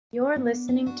You're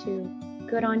listening to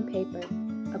Good on Paper,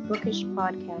 a bookish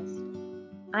podcast.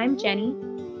 I'm Jenny.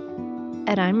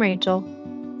 And I'm Rachel.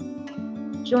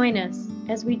 Join us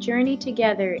as we journey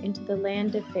together into the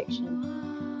land of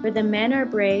fiction, where the men are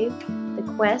brave,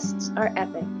 the quests are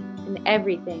epic, and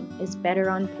everything is better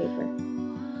on paper.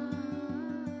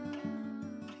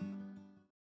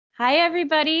 Hi,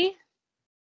 everybody.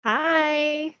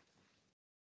 Hi.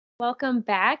 Welcome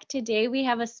back. Today we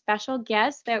have a special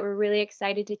guest that we're really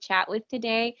excited to chat with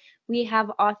today. We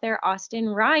have author Austin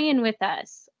Ryan with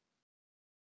us.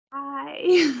 Hi.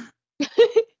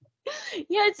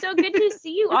 Yeah, it's so good to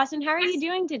see you, Austin. How are you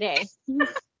doing today?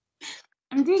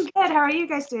 I'm doing good. How are you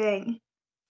guys doing?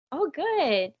 Oh,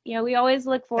 good. Yeah, we always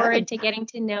look forward to getting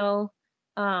to know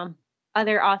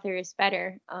other authors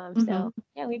better. So,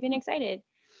 yeah, we've been excited.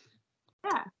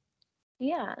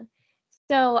 Yeah.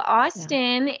 So,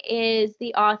 Austin is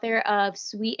the author of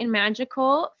Sweet and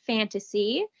Magical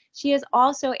Fantasy. She is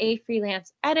also a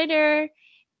freelance editor,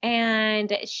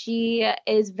 and she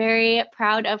is very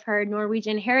proud of her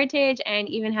Norwegian heritage and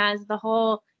even has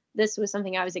this was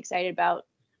something I was excited about.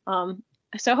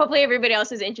 So hopefully everybody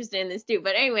else is interested in this too.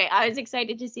 But anyway, I was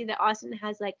excited to see that Austin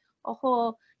has like a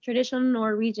whole traditional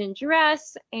Norwegian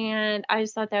dress, and I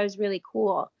just thought that was really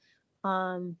cool.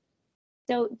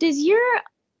 So does your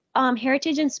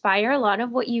heritage inspire a lot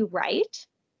of what you write?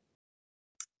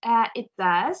 It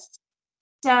does.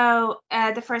 So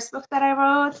the first book that I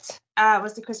wrote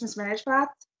was The Christmas Marriage Plot.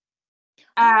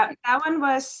 That one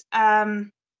was, that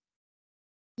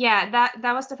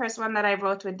was the first one that I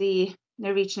wrote with the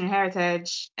Norwegian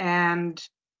heritage, and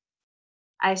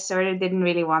I sort of didn't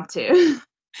really want to.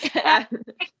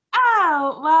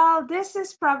 This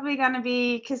is probably going to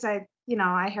be, because I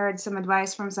heard some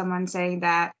advice from someone saying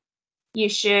that you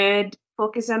should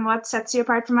focus on what sets you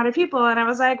apart from other people. And I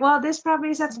was like, well, this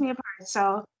probably sets me apart.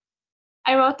 So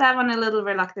I wrote that one a little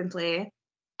reluctantly.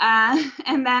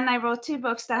 And then I wrote two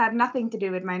books that had nothing to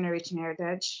do with my Norwegian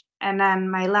heritage. And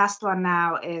then my last one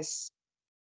now is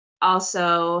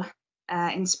also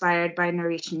inspired by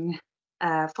Norwegian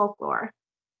folklore.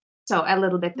 So a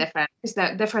little bit different,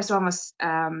 because the first one was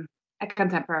a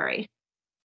contemporary.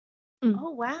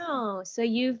 Oh, wow. So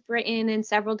you've written in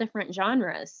several different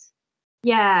genres.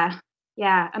 Yeah.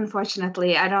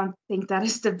 Unfortunately, I don't think that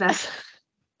is the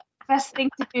best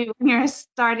thing to do when you're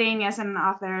starting as an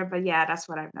author, but yeah, that's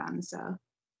what I've done. So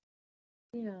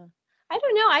yeah, I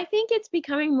don't know. I think it's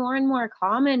becoming more and more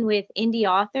common with indie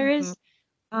authors,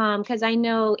 because I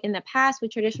know in the past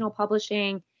with traditional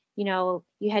publishing, you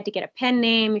had to get a pen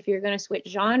name if you're going to switch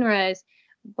genres.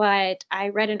 But I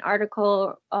read an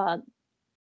article.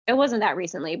 It wasn't that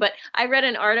recently, but I read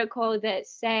an article that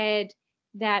said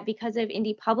that because of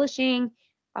indie publishing,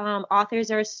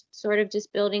 authors are sort of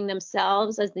just building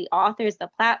themselves as the authors, the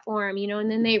platform, and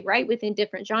then they write within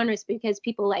different genres because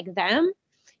people like them,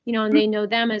 and they know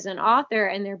them as an author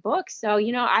and their books. So,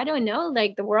 I don't know,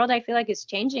 like the world I feel like is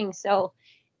changing. So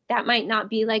that might not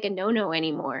be like a no-no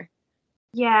anymore.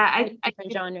 Yeah,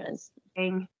 different genres.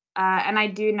 And I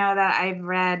do know that I've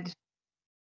read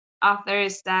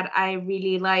authors that I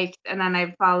really liked, and then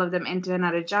I followed them into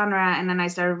another genre, and then I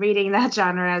started reading that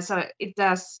genre. So it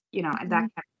does, that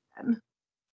can happen.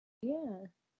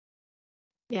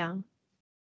 Yeah.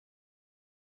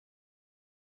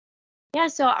 Yeah,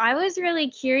 so I was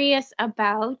really curious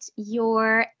about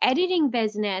your editing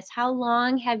business. How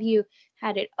long have you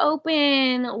had it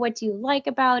open? What do you like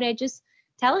about it? Just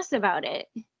tell us about it.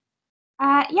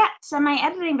 So my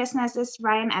editing business is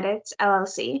Ryan Edits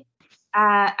LLC.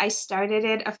 I started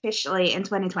it officially in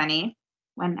 2020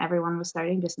 when everyone was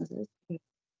starting businesses.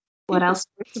 What else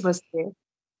were we supposed to do?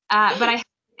 But I have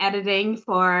been editing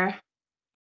for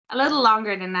a little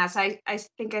longer than that. So I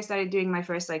think I started doing my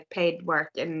first paid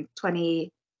work in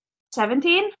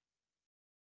 2017.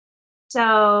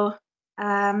 So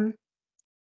I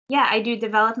do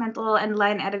developmental and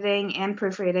line editing and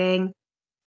proofreading.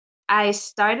 I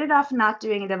started off not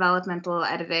doing developmental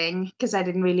editing because I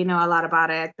didn't really know a lot about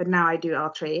it, but now I do all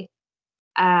three.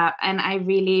 And I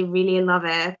really, really love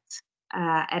it.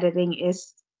 Editing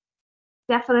is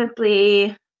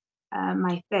definitely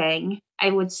my thing. I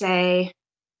would say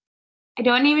I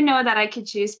don't even know that I could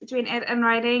choose between it and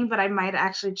writing, but I might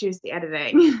actually choose the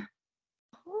editing.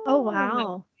 Oh,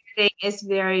 wow. Editing is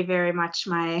very, very much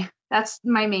that's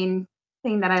my main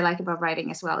thing that I like about writing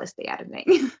as well, is the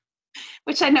editing.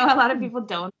 Which I know a lot of people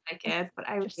don't like it, but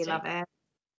I really love it.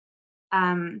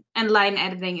 And line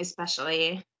editing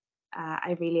especially,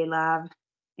 I really love.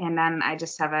 And then I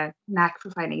just have a knack for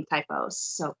finding typos.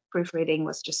 So proofreading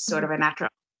was just sort of a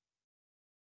natural.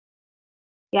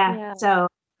 Yeah. So,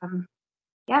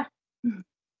 yeah.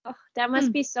 Oh, that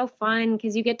must be so fun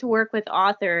because you get to work with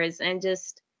authors and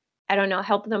just, I don't know,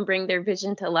 help them bring their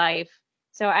vision to life.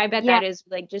 So I bet Yeah, that is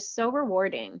like just so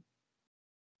rewarding.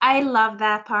 I love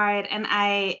that part. And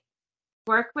I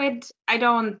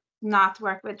don't not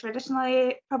work with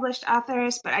traditionally published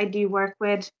authors, but I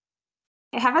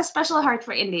have a special heart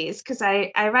for indies because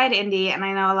I write indie and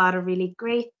I know a lot of really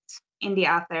great indie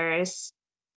authors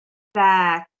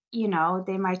that,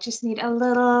 they might just need a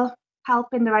little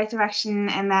help in the right direction,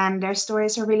 and then their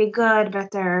stories are really good, but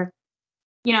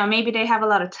maybe they have a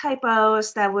lot of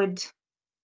typos that would,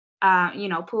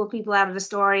 pull people out of the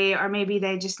story, or maybe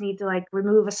they just need to like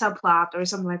remove a subplot or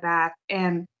something like that.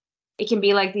 And it can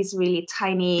be like these really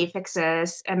tiny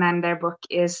fixes, and then their book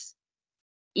is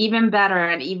even better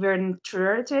and even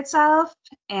truer to itself.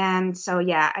 And so,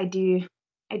 yeah, I do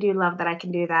love that I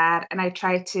can do that. And I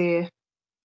try to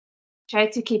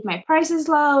keep my prices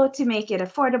low to make it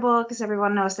affordable because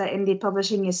everyone knows that indie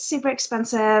publishing is super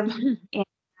expensive.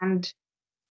 And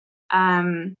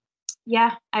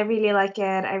yeah, I really like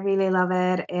it. I really love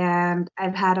it. And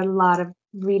I've had a lot of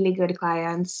really good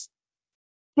clients.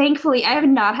 Thankfully, I have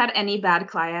not had any bad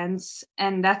clients,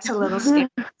 and that's a little scary.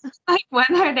 Like,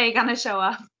 when are they gonna show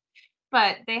up?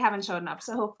 But they haven't shown up,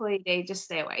 so hopefully they just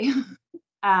stay away.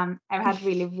 I've had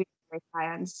really, really great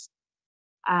clients.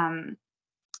 Um,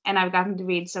 and I've gotten to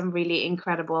read some really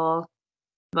incredible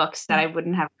books that I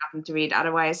wouldn't have gotten to read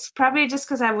otherwise. Probably just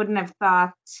because I wouldn't have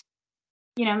thought,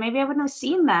 maybe I wouldn't have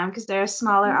seen them because they're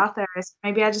smaller authors.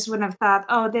 Maybe I just wouldn't have thought,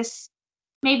 oh,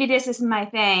 maybe this isn't my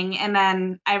thing. And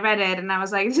then I read it and I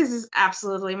was like, this is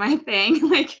absolutely my thing.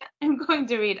 Like, I'm going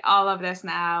to read all of this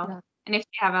now. Yeah. And if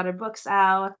they have other books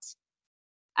out,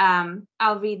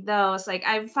 I'll read those. Like,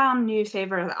 I've found new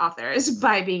favorite authors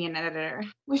by being an editor,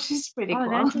 which is pretty Oh, cool.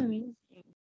 that's amazing.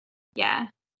 Yeah.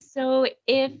 So,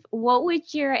 what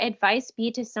would your advice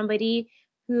be to somebody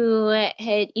who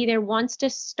had either wants to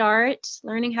start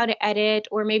learning how to edit,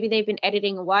 or maybe they've been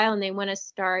editing a while and they want to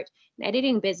start an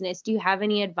editing business? Do you have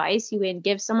any advice you would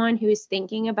give someone who is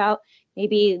thinking about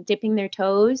maybe dipping their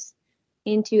toes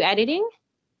into editing?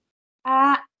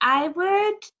 I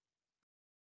would,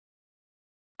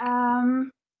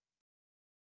 um,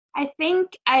 I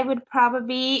think I would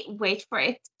probably wait for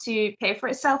it to pay for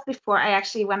itself before I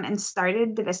actually went and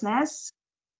started the business.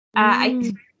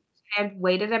 I have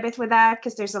waited a bit with that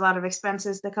because there's a lot of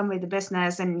expenses that come with the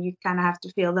business, and you kind of have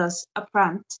to feel those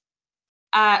upfront.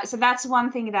 So that's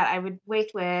one thing that I would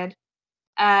wait with.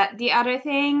 The other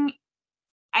thing,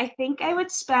 I think I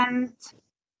would spend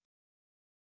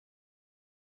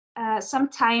some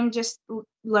time just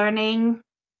learning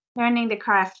the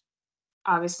craft,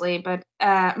 obviously, but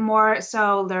more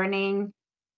so learning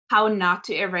how not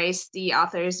to erase the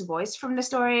author's voice from the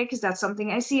story, because that's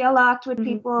something I see a lot with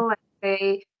people. Like,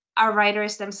 they are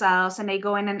writers themselves and they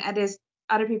go in and edit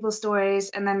other people's stories,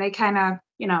 and then they kind of,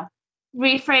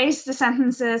 rephrase the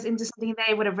sentences into something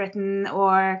they would have written,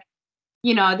 or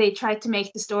they try to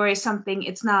make the story something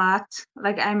it's not.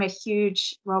 Like, I'm a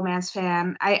huge romance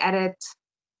fan. I edit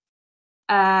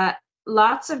uh,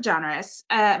 lots of genres.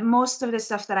 Most of the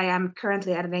stuff that I am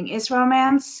currently editing is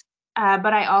romance.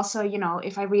 But I also,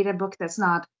 if I read a book that's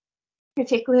not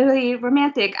particularly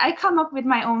romantic, I come up with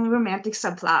my own romantic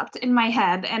subplot in my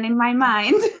head and in my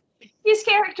mind. These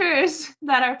characters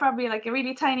that are probably like a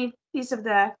really tiny piece of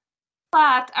the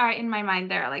plot are in my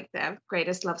mind. They're like the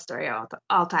greatest love story of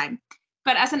all time.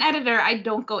 But as an editor, I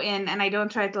don't go in and I don't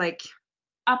try to like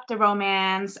up the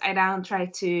romance. I don't try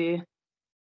to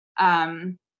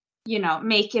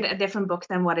make it a different book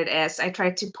than what it is. I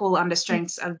try to pull on the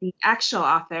strengths of the actual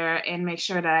author and make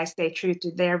sure that I stay true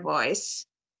to their voice,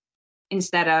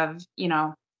 instead of,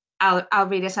 I'll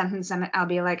read a sentence and I'll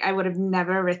be like, I would have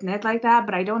never written it like that,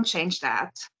 but I don't change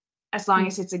that. As long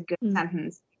as it's a good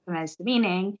sentence, implements the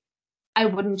meaning, I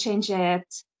wouldn't change it.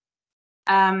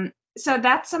 So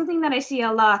that's something that I see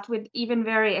a lot with even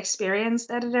very experienced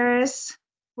editors,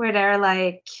 where they're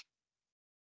like,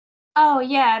 oh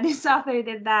yeah, this author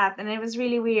did that, and it was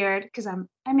really weird, because I'm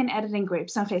in editing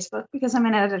groups on Facebook because I'm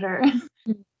an editor.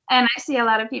 And I see a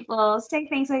lot of people say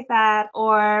things like that,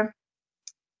 or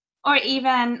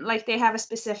even like they have a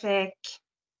specific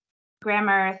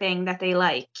grammar thing that they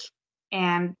like.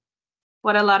 And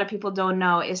what a lot of people don't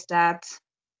know is that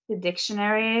the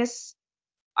dictionaries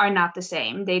are not the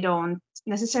same. They don't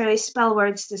necessarily spell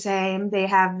words the same. They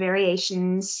have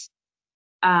variations.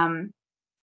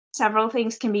 Several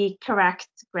things can be correct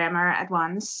grammar at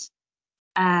once.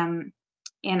 And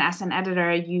as an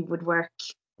editor, you would work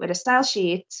with a style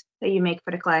sheet that you make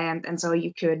for the client. And so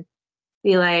you could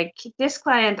be like, this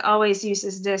client always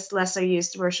uses this lesser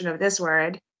used version of this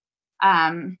word.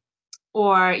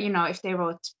 Or, if they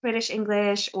wrote British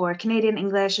English or Canadian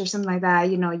English or something like that,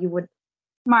 you would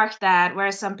mark that.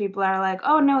 Whereas some people are like,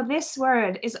 oh no, this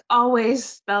word is always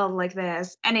spelled like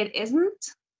this, and it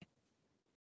isn't.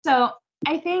 So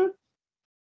I think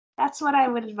that's what I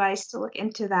would advise, to look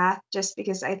into that, just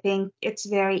because I think it's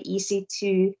very easy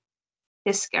to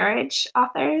discourage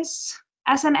authors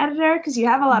as an editor, because you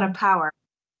have a lot of power.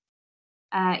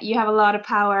 You have a lot of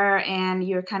power, and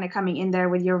you're kind of coming in there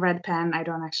with your red pen. I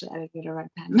don't actually edit with a red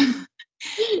pen,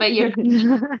 but your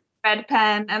red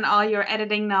pen and all your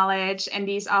editing knowledge, and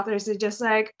these authors are just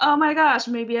like, oh my gosh,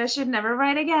 maybe I should never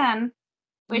write again,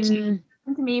 which happened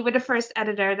to me with the first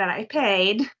editor that I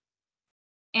paid.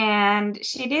 And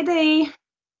she did it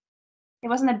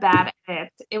wasn't a bad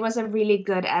edit, it was a really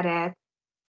good edit,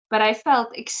 but I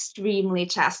felt extremely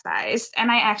chastised,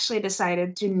 and I actually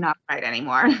decided to not write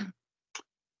anymore.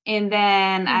 And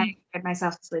then I cried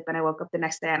myself to sleep, and I woke up the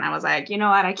next day and I was like, you know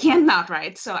what, I can't not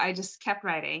write. So I just kept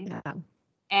writing. Yeah.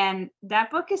 And that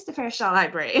book is The Fairchild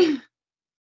Library.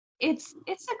 It's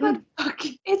a good book.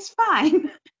 It's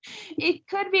fine. It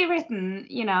could be written,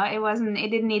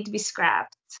 it didn't need to be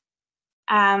scrapped.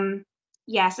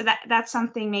 Yeah, so that's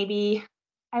something maybe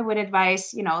I would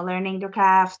advise, learning the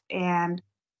craft, and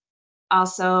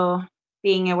also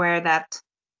being aware that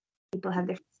people have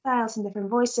different styles and different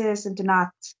voices, and to not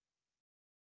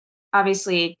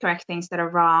obviously correct things that are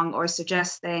wrong or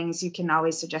suggest things. You can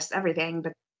always suggest everything,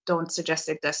 but don't suggest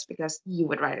it just because you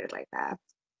would write it like that.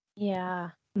 Yeah.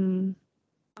 Oh,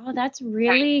 that's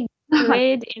really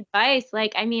good advice.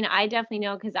 Like, I mean, I definitely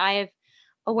know, because I've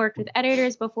worked with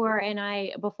editors before,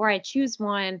 and before I choose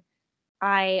one,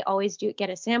 I always do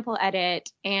get a sample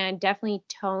edit, and definitely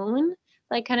tone,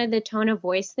 like kind of the tone of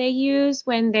voice they use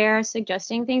when they're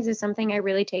suggesting things is something I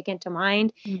really take into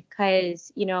mind,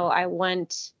 because, I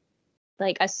want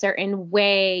like a certain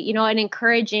way, and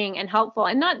encouraging and helpful,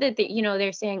 and not that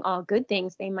they're saying all good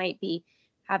things. They might be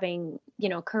having,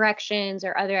 corrections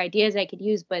or other ideas I could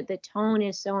use, but the tone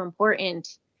is so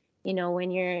important, when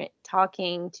you're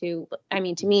talking to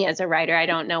me as a writer. I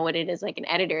don't know what it is like an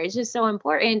editor. It's just so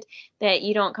important that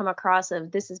you don't come across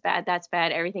of this is bad, that's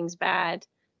bad, everything's bad.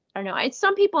 I don't know.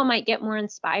 Some people might get more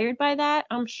inspired by that.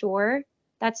 I'm sure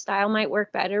that style might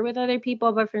work better with other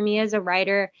people, but for me as a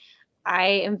writer, I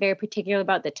am very particular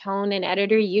about the tone an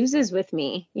editor uses with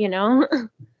me,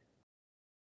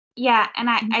 Yeah, and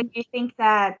I do think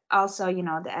that also,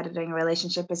 the editing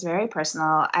relationship is very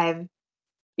personal. I've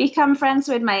become friends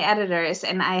with my editors,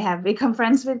 and I have become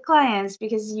friends with clients,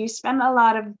 because you spend a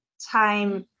lot of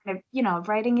time,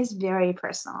 writing is very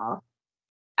personal.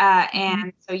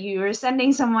 And so you're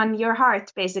sending someone your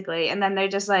heart, basically, and then they're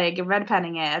just like red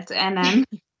penning it. And then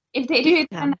if they do it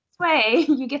the next way,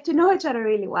 you get to know each other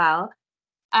really well.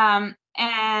 And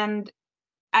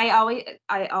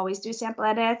I always do sample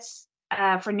edits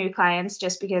for new clients,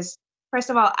 just because, first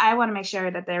of all, I want to make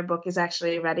sure that their book is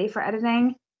actually ready for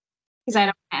editing, because I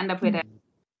don't want to end up with a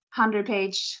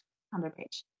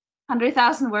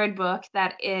 100,000 word book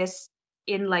that is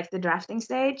in like the drafting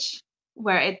stage,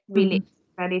 where it really is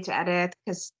ready to edit.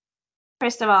 Because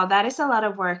first of all, that is a lot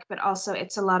of work, but also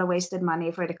it's a lot of wasted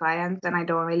money for the client, and I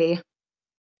don't really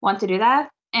want to do that.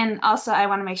 And also, I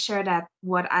want to make sure that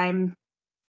what I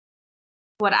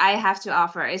have to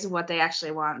offer is what they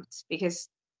actually want, because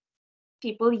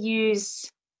people use,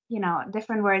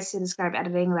 different words to describe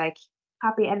editing, like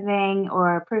copy editing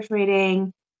or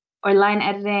proofreading or line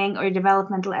editing or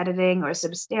developmental editing or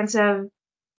substantive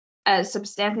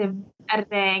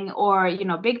editing, or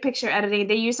big picture editing.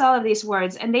 They use all of these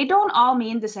words, and they don't all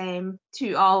mean the same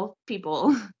to all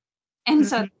people. And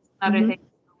so that's another thing,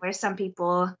 where some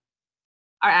people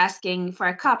are asking for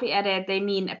a copy edit, they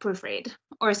mean a proofread,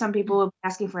 or some people will be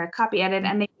asking for a copy edit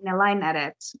and they mean a line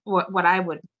edit, what I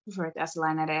would refer to as a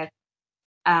line edit.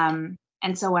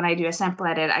 And so when I do a sample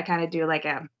edit, I kind of do like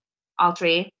all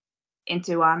three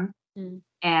into one,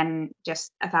 and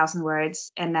just 1,000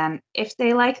 words. And then if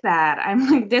they like that, I'm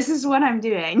like, this is what I'm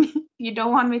doing. If you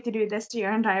don't want me to do this to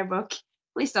your entire book,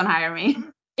 please don't hire me.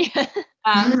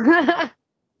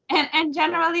 And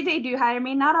generally they do hire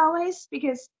me, not always,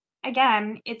 because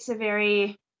again,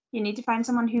 you need to find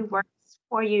someone who works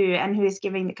for you and who is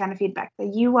giving the kind of feedback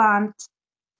that you want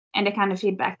and the kind of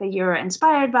feedback that you're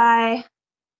inspired by.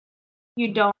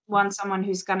 You don't want someone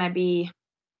who's going to be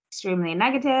extremely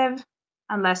negative,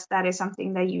 unless that is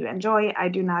something that you enjoy. I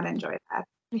do not enjoy that.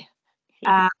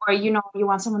 Or, you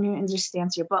want someone who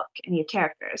understands your book and your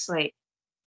characters. Like,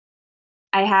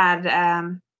 I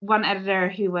had one editor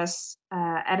who was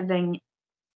editing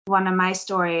one of my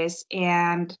stories,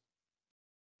 and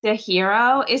the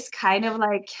hero is kind of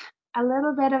like a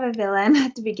little bit of a villain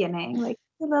at the beginning. Like,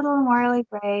 a little morally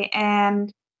gray,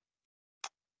 and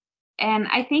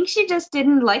I think she just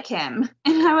didn't like him.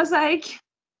 And I was like,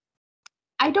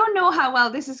 I don't know how well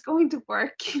this is going to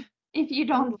work if you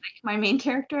don't like my main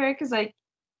character, because like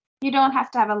you don't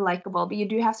have to have a likable, but you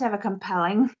do have to have a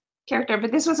compelling character.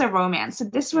 But this was a romance, so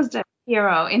this was the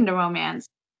hero in the romance,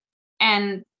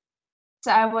 and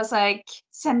so I was like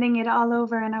sending it all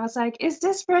over, and I was like, is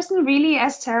this person really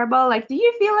as terrible? Like, do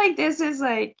you feel like this is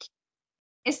like,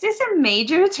 is this a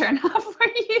major turnoff for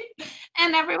you?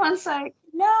 And everyone's like,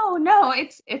 no,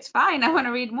 it's fine. I want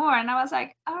to read more. And I was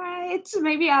like, all right,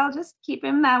 maybe I'll just keep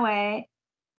him that way.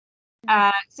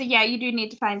 So yeah, you do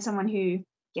need to find someone who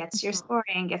gets your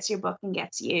story and gets your book and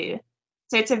gets you.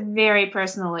 So it's a very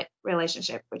personal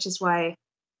relationship, which is why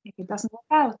if it doesn't work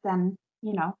out, then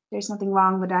there's nothing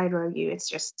wrong with either of you. It's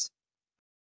just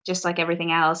like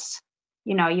everything else.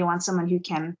 You want someone who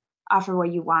can offer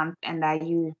what you want and that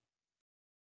you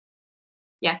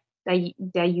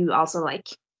that you also like.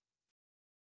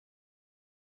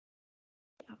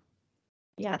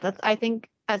 Yeah, I think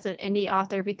as an indie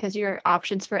author, because your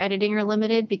options for editing are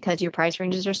limited, because your price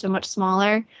ranges are so much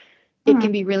smaller, it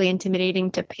can be really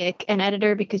intimidating to pick an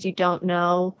editor because you don't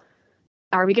know,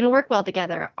 are we going to work well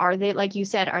together? Are they, like you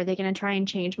said, are they going to try and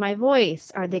change my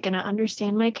voice? Are they going to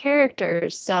understand my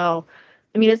characters? So,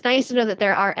 I mean, it's nice to know that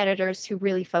there are editors who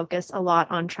really focus a lot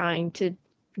on trying to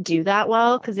do that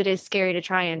well, because it is scary to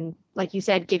try and, like you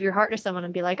said, give your heart to someone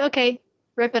and be like, okay,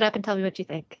 rip it up and tell me what you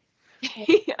think.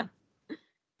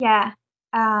 Yeah.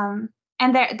 And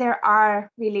there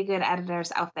are really good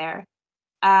editors out there.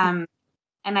 And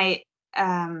I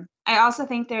also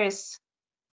think there's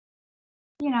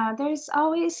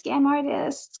always scam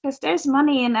artists, because there's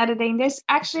money in editing. There's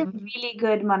actually really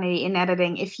good money in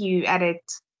editing if you edit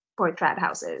for trad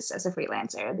houses as a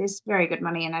freelancer. There's very good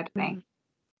money in editing.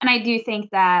 And I do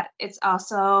think that it's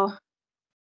also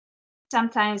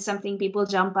sometimes something people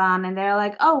jump on and they're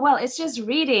like, oh, well, it's just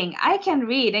reading. I can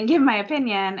read and give my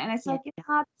opinion. And it's like, it's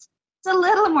not, it's a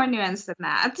little more nuanced than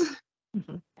that.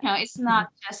 It's not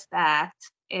just that.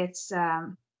 It's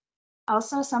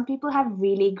also, some people have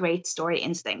really great story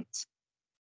instinct.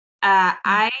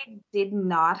 I did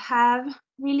not have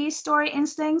really story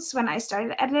instincts when I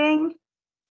started editing.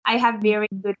 I have very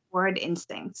good word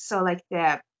instincts. So like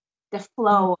the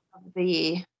flow of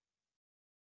the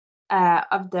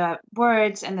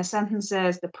words and the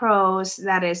sentences, the prose,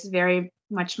 that is very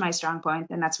much my strong point,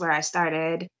 and that's where I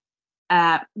started.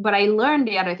 But I learned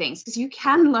the other things, because you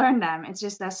can learn them. It's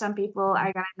just that some people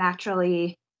are gonna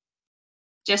naturally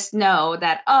just know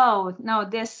that, oh no,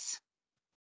 this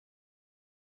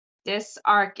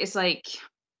arc is like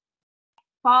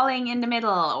falling in the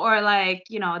middle, or like,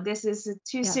 this is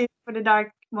too soon for the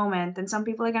dark moment. And some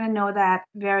people are gonna know that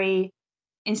very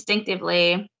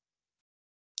instinctively.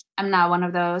 I'm not one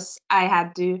of those. I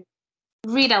had to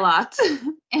read a lot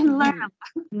and learn a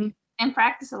lot and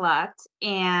practice a lot.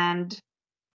 And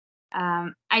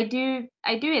I do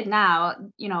it now,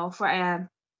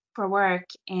 for work,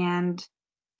 and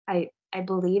I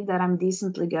believe that I'm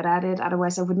decently good at it.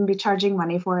 Otherwise, I wouldn't be charging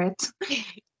money for it.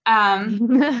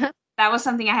 That was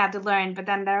something I had to learn. But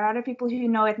then there are other people who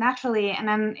know it naturally. And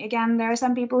then again, there are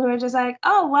some people who are just like,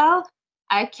 oh, well,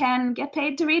 I can get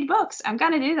paid to read books. I'm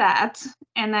going to do that.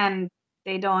 And then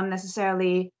they don't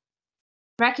necessarily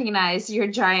recognize your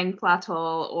giant plot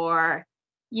hole, or,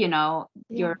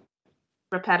 your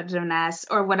repetitiveness,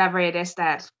 or whatever it is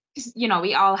that,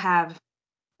 we all have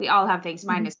things.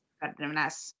 Mine is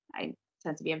repetitiveness. I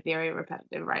tend to be a very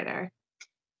repetitive writer.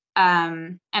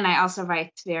 And I also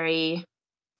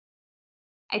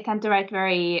I tend to write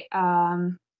very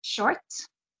short.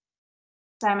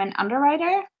 So I'm an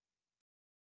underwriter.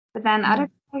 But then other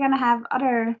people are going to have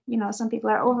other, some people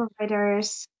are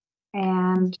overwriters,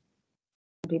 and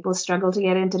people struggle to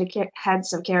get into the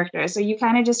heads of characters. So you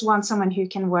kind of just want someone who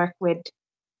can work with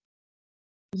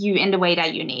you in the way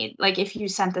that you need. Like if you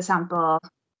sent a sample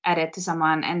edit to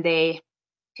someone and they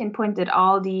pinpointed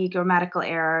all the grammatical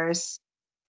errors,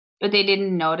 but they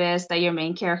didn't notice that your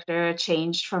main character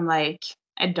changed from like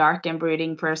a dark and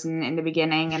brooding person in the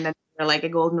beginning, and then they're like a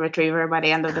golden retriever by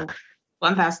the end of the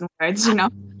 1,000 words,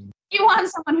 you want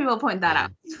someone who will point that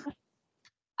out.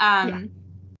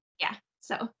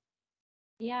 So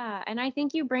yeah, and I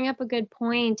think you bring up a good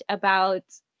point about,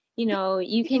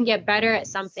 you can get better at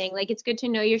something. Like, it's good to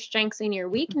know your strengths and your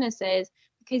weaknesses,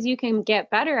 because you can get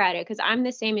better at it. Because I'm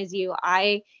the same as you.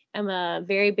 I am a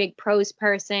very big prose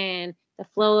person. The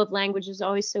flow of language is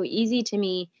always so easy to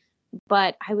me,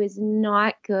 but I was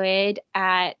not good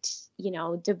at,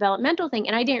 developmental thing.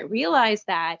 And I didn't realize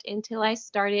that until I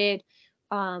started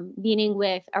meeting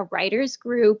with a writers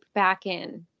group back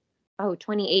in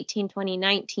 2018,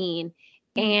 2019.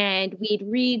 And we'd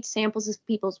read samples of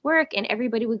people's work, and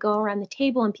everybody would go around the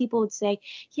table and people would say,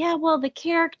 yeah, well, the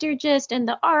character just, and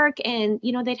the arc, and,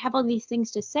 they'd have all these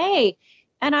things to say.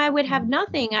 And I would have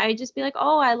nothing. I would just be like,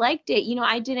 oh, I liked it.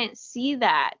 I didn't see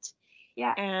that.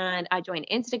 Yeah. And I joined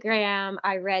Instagram.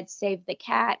 I read Save the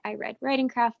Cat. I read Writing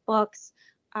Craft books.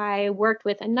 I worked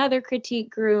with another critique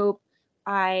group.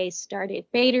 I started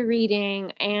beta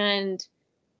reading, and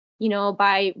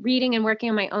by reading and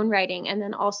working on my own writing, and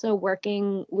then also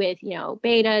working with,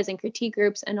 betas and critique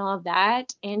groups and all of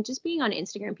that, and just being on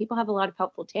Instagram, people have a lot of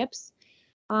helpful tips.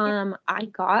 I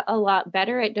got a lot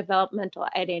better at developmental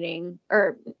editing,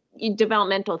 or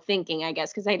developmental thinking, I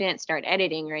guess, because I didn't start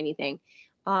editing or anything,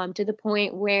 to the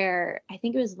point where I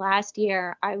think it was last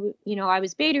year, I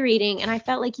was beta reading, and I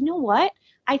felt like, what?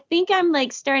 I think I'm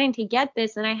like starting to get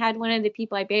this. And I had one of the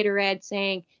people I beta read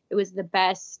saying it was the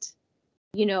best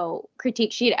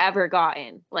critique she'd ever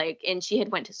gotten, and she had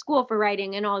went to school for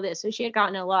writing and all this, so she had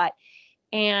gotten a lot.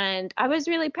 And I was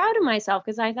really proud of myself,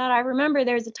 because I thought, I remember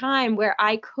there's a time where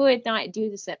I could not do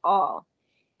this at all.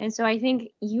 And so I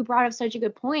think you brought up such a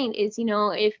good point, is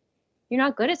if you're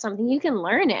not good at something, you can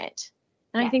learn it.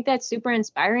 And I think that's super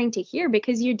inspiring to hear,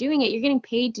 because you're doing it, you're getting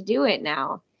paid to do it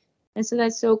now. And so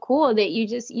that's so cool that you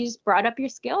just brought up your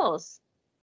skills.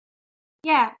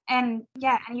 And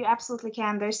you absolutely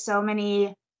can. There's so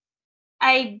many.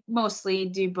 I mostly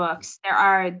do books. There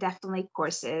are definitely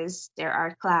courses, there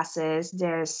are classes.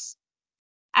 There's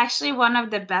actually, one of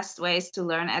the best ways to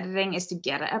learn editing is to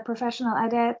get a professional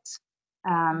edit.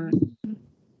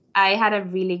 I had a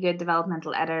really good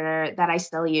developmental editor that I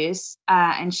still use,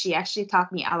 and she actually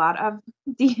taught me a lot of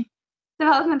the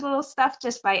developmental stuff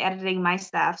just by editing my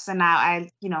stuff. So now I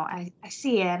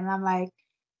see it and I'm like,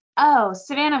 oh,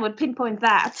 Savannah would pinpoint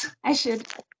that. Sorry,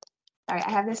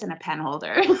 I have this in a pen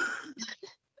holder.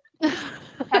 So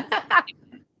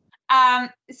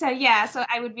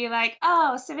I would be like,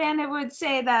 oh, Savannah would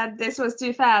say that this was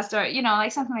too fast, or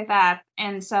like something like that.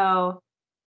 And so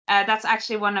that's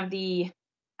actually one of the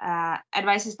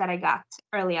advices that I got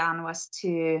early on, was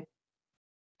to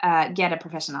get a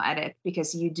professional edit,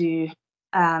 because you do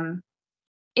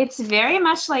it's very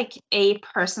much like a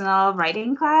personal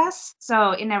writing class.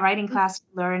 So in a writing class,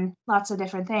 you learn lots of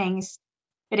different things,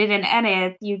 but in an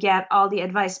edit, you get all the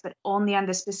advice, but only on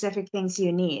the specific things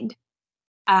you need.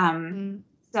 So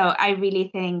I really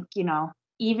think,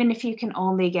 even if you can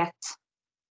only get,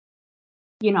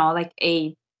 like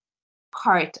a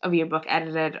part of your book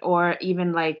edited, or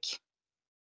even like,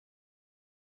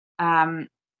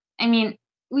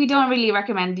 we don't really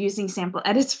recommend using sample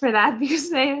edits for that, because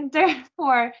they're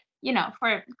for,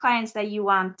 for clients that you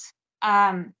want,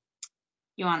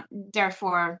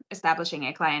 therefore establishing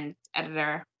a client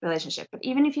editor relationship. But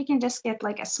even if you can just get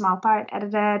like a small part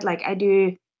edited, like I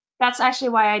do, that's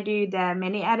actually why I do the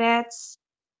mini edits.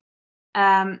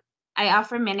 I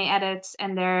offer mini edits,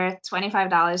 and they're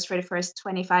 $25 for the first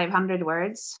 2,500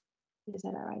 words. Did I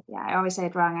say that right? Yeah, I always say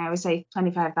it wrong. I always say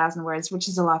 25,000 words, which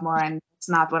is a lot more, and it's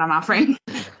not what I'm offering.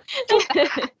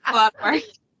 A lot more.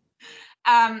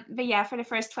 But yeah, for the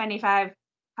first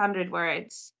 2,500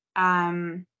 words,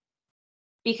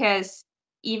 because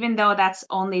even though that's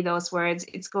only those words,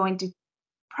 it's going to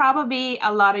probably,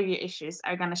 a lot of your issues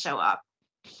are going to show up,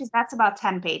 because that's about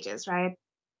 10 pages, right?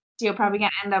 So you're probably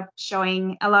going to end up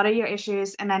showing a lot of your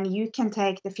issues, and then you can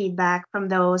take the feedback from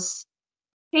those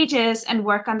pages and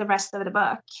work on the rest of the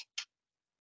book.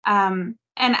 And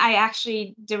I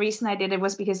actually, the reason I did it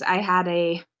was because I had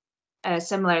a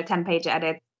similar 10-page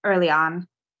edit early on,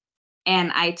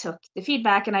 and I took the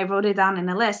feedback and I wrote it down in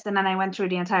a list, and then I went through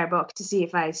the entire book to see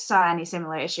if I saw any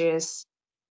similar issues,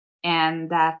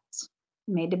 and that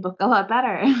made the book a lot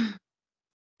better.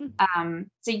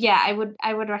 So yeah, I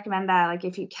would recommend that, like,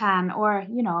 if you can, or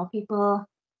people,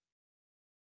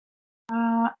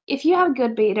 if you have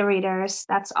good beta readers,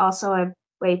 that's also a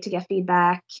way to get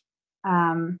feedback.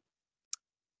 I'm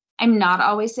not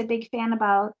always a big fan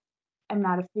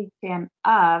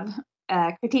of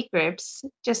critique groups,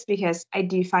 just because I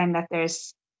do find that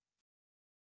there's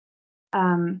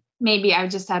maybe I've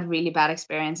just had really bad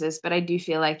experiences, but I do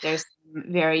feel like there's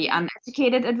very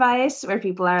uneducated advice where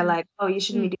people are like, oh, you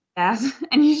shouldn't be doing that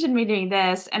and you shouldn't be doing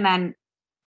this, and then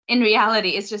in reality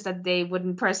it's just that they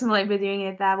wouldn't personally be doing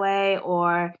it that way,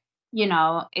 or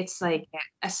it's like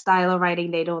a style of writing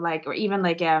they don't like, or even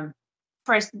like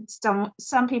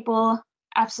some people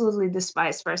absolutely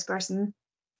despise first person.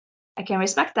 I can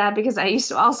respect that, because I used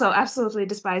to also absolutely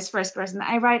despise first person.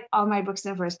 I write all my books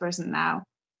in first person now.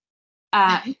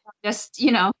 Just,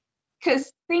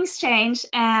 because things change,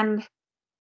 and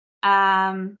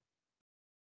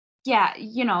yeah,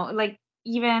 like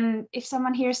even if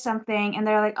someone hears something and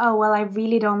they're like, oh, well, I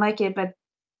really don't like it, but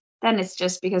then it's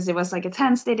just because it was like a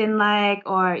tense they didn't like,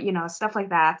 or, stuff like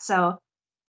that. So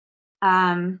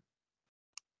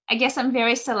I guess I'm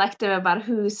very selective about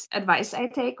whose advice I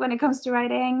take when it comes to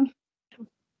writing.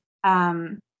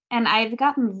 And I've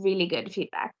gotten really good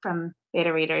feedback from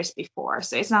beta readers before,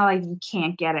 so it's not like you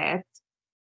can't get it.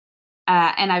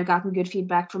 And I've gotten good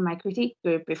feedback from my critique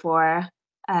group before,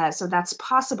 so that's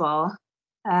possible.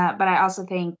 But I also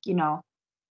think,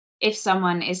 if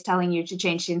someone is telling you to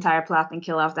change the entire plot and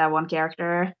kill off that one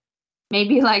character,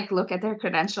 maybe like look at their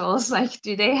credentials. Like,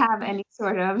 do they have any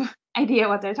sort of idea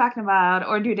what they're talking about,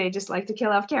 or do they just like to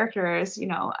kill off characters?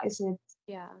 I said,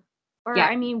 Yeah. Or Yeah.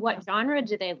 I mean, what genre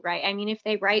do they write? I mean, if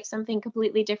they write something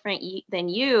completely different than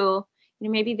you,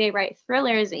 maybe they write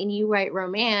thrillers and you write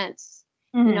romance.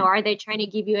 Are they trying to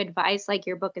give you advice like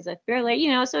your book is a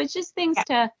thriller? So it's just things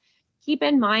to keep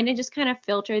in mind and just kind of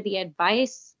filter the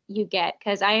advice you get.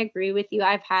 Because I agree with you.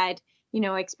 I've had,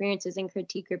 experiences in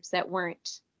critique groups that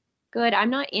weren't good. I'm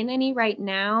not in any right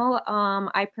now.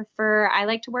 I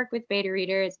like to work with beta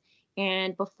readers.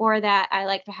 And before that, I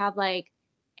like to have like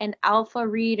an alpha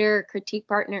reader, critique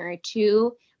partner or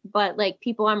two, but like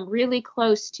people I'm really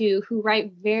close to who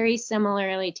write very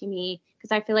similarly to me.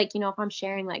 Because I feel like, if I'm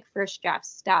sharing like first draft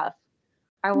stuff,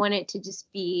 I want it to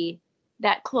just be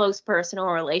that close personal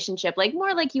relationship, like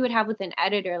more like you would have with an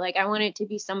editor. Like I want it to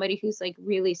be somebody who's like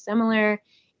really similar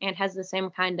and has the same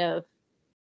kind of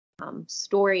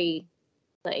story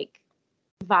like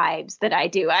vibes that I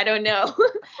do. I don't know.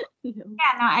 Yeah,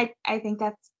 no, I think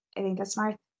that's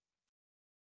smart.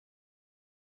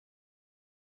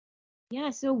 Yeah,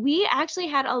 so we actually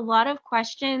had a lot of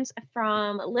questions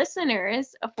from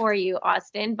listeners for you,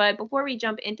 Austin. But before we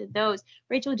jump into those,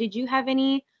 Rachel, did you have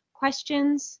any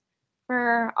questions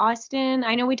for Austin?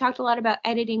 I know we talked a lot about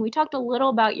editing. We talked a little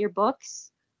about your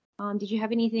books. Did you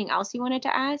have anything else you wanted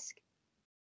to ask?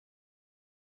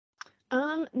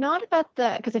 Not about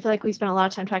because I feel like we spent a lot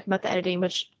of time talking about the editing,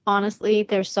 which honestly,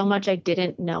 there's so much I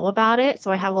didn't know about it.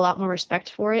 So I have a lot more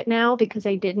respect for it now because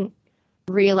I didn't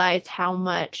realize how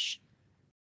much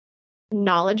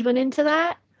knowledge went into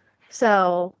that.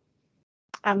 So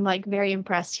I'm like very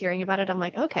impressed hearing about it. I'm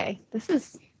like, okay, this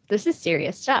is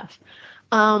serious stuff.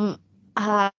 The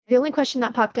only question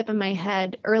that popped up in my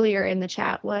head earlier in the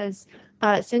chat was,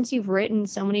 since you've written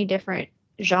so many different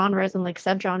genres and like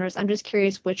subgenres, I'm just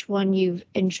curious which one you've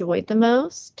enjoyed the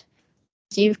most.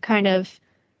 So you've kind of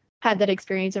had that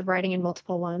experience of writing in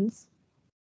multiple ones.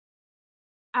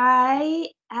 I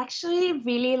actually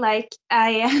really like.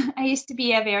 I I used to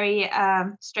be a very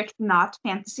strict not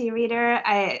fantasy reader.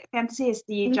 Fantasy is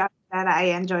the genre that I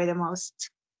enjoy the most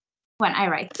when I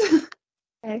write.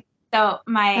 Okay. So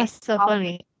That's so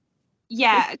funny.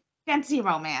 Yeah, fantasy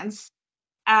romance.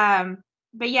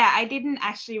 But yeah, I didn't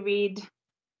actually read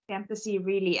fantasy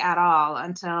really at all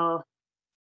until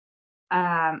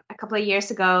a couple of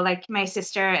years ago. Like my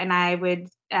sister and I would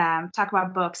talk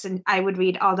about books, and I would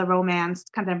read all the romance,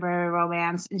 contemporary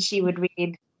romance, and she would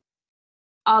read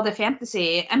all the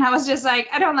fantasy. And I was just like,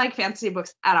 I don't like fantasy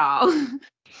books at all.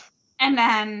 And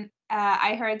then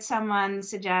I heard someone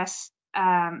suggest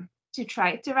to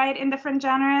try to write in different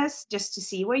genres just to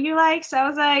see what you like. So I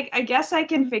was like, I guess I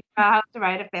can figure out how to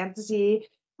write a fantasy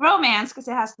romance because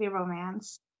it has to be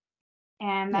romance.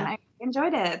 And then I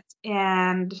enjoyed it.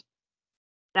 And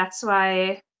that's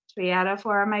why 3 out of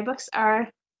 4 of my books are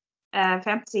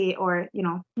fantasy, or,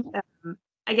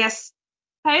 I guess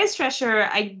Pirate's Treasure,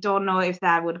 I don't know if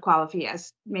that would qualify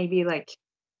as maybe like,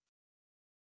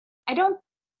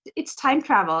 it's time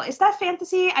travel. Is that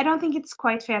fantasy? I don't think it's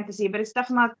quite fantasy, but it's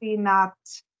definitely not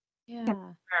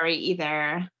contemporary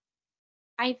either.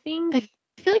 I think I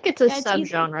feel like it's a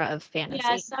subgenre of fantasy.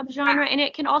 Yeah, subgenre, and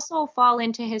it can also fall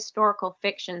into historical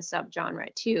fiction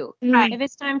subgenre too. Right. If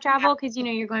it's time travel, because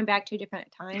you're going back to a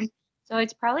different time, so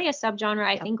it's probably a subgenre.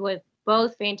 I think with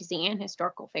both fantasy and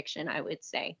historical fiction, I would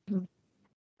say,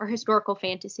 or historical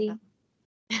fantasy.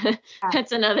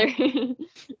 That's another.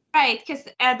 Right, because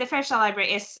the Fairchild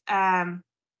Library is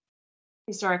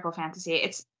historical fantasy.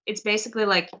 It's basically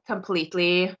like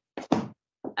completely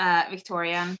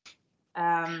Victorian.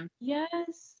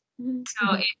 Yes.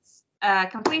 So it's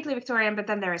completely Victorian, but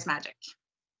then there is magic.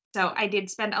 So I did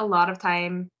spend a lot of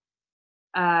time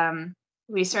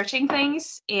researching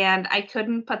things, and I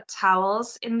couldn't put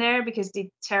towels in there because the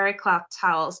terracloth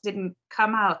towels didn't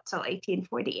come out till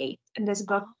 1848. And this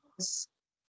book was...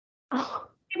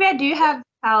 Maybe I do have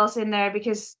towels in there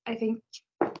because I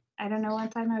don't know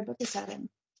what time my book is set in.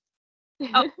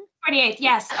 Oh, 48,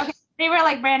 yes. Okay. They were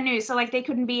like brand new, so like they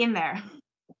couldn't be in there.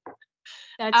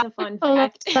 That's a fun Oh,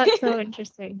 fact. that's so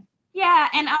interesting. Yeah,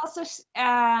 and also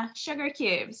sugar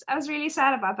cubes. I was really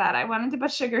sad about that. I wanted to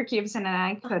put sugar cubes in and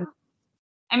I couldn't.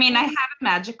 I mean, I have a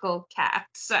magical cat,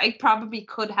 so I probably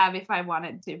could have if I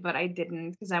wanted to, but I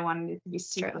didn't because I wanted it to be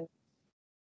super, True.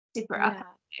 super Yeah.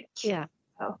 authentic. Yeah.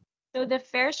 So the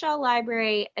Fairchild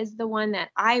Library is the one that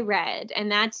I read,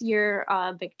 and that's your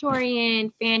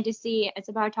Victorian fantasy. It's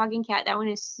about a talking cat. That one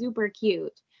is super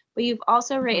cute. But you've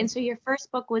also written, so your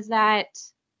first book was that,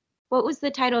 what was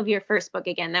the title of your first book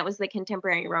again? That was the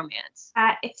contemporary romance.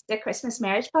 It's The Christmas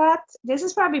Marriage Plot. This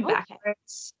is probably Okay.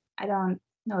 backwards. I don't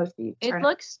know if you It turn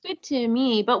looks good to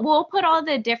me, but we'll put all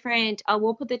the different,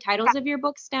 we'll put the titles of your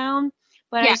books down.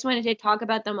 But I Yeah. just wanted to talk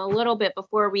about them a little bit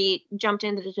before we jumped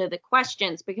into the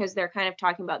questions because they're kind of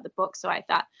talking about the book. So I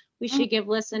thought we should give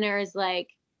listeners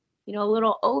like, you know, a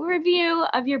little overview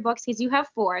of your books because you have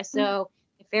 4. So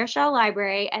the Fairchild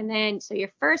Library, and then so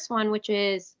your first one, which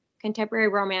is contemporary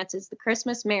romance, is The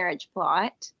Christmas Marriage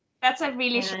Plot. That's a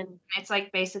really short And one. It's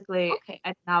like basically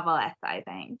a novelette, I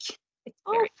think. It's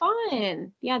oh,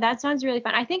 fun. Yeah, that sounds really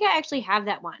fun. I think I actually have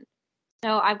that one.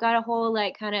 So I've got a whole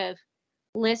like kind of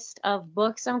list of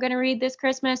books I'm going to read this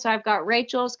Christmas. So I've got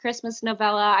Rachel's Christmas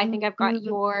novella. I think I've got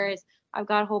yours. I've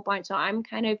got a whole bunch. So I'm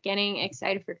kind of getting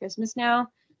excited for Christmas now.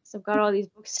 So I've got all these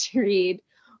books to read.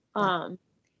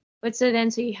 But so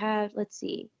you have, let's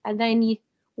see. And then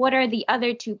what are the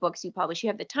other 2 books you publish? You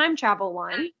have the time travel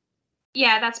one.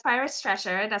 Yeah, that's Pirate's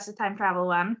Treasure. That's the time travel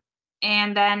one.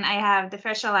 And then I have The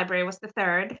Fairchild Library was the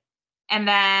 3rd. And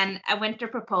then A Winter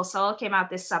Proposal came out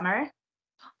this summer.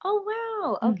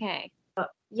 Oh, wow. Okay.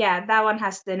 Yeah, that one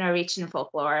has the Norwegian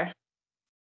folklore.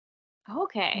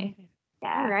 Okay.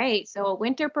 Yeah. All right. So A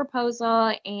Winter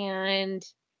Proposal and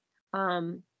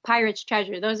Pirate's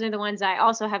Treasure. Those are the ones I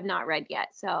also have not read yet.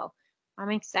 So I'm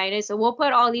excited. So we'll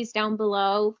put all these down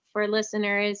below for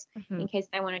listeners in case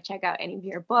they want to check out any of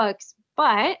your books.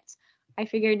 But I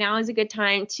figured now is a good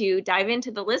time to dive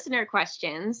into the listener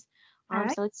questions. Right.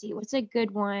 So let's see, what's a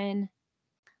good one?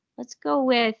 Let's go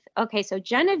with, okay, so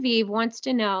Genevieve wants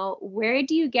to know, where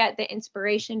do you get the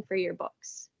inspiration for your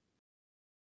books?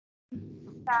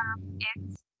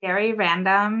 It's very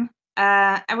random.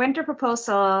 A Winter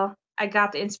Proposal, I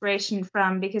got the inspiration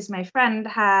from because my friend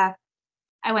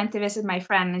I went to visit my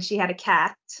friend and she had a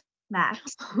cat,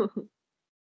 Max,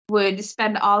 would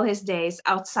spend all his days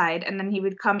outside and then he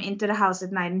would come into the house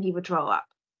at night and he would throw up.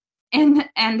 And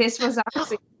this was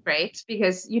obviously great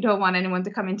because you don't want anyone to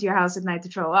come into your house at night to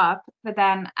throw up. But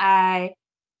then I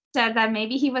said that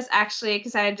maybe he was actually,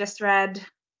 because I had just read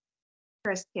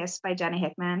First Kiss by Jenny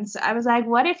Hickman. So I was like,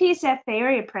 what if he's a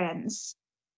fairy prince?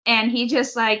 And he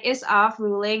just like is off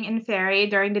ruling in fairy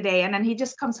during the day and then he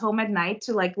just comes home at night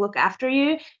to like look after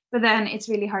you. But then it's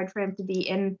really hard for him to be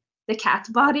in the cat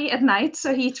body at night.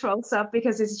 So he throws up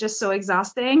because it's just so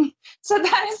exhausting. So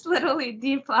that is literally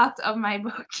the plot of my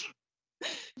book.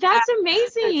 That's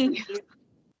amazing.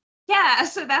 Yeah,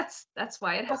 so that's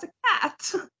why it has a cat.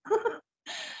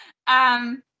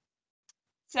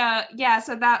 So yeah,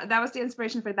 so that was the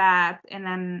inspiration for that. And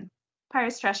then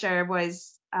Pirate's Treasure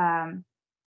was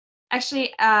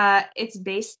actually it's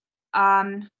based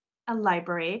on a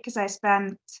library because I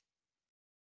spent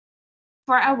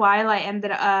for a while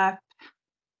I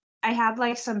had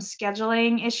like some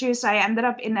scheduling issues. So I ended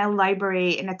up in a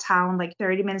library in a town like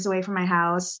 30 minutes away from my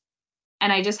house.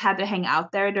 And I just had to hang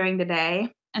out there during the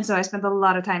day. And so I spent a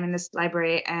lot of time in this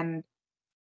library and,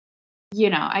 you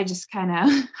know, I just kind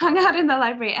of hung out in the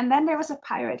library. And then there was a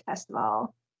pirate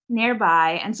festival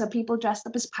nearby. And so people dressed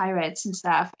up as pirates and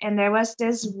stuff. And there was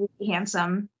this really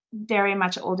handsome, very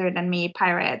much older than me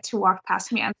pirate who walked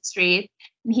past me on the street.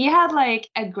 And he had like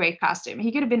a great costume.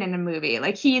 He could have been in a movie.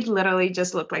 Like he literally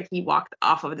just looked like he walked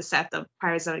off of the set of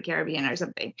Pirates of the Caribbean or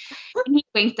something. And he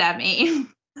winked at me.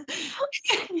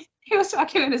 He was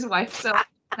walking with his wife. So,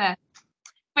 but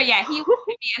yeah, he looked at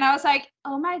me and I was like,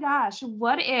 oh my gosh,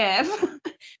 what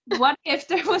if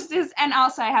there was this? And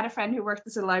also I had a friend who worked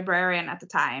as a librarian at the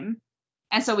time.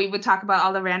 And so we would talk about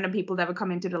all the random people that would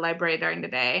come into the library during the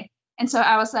day. And so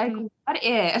I was like, what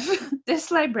if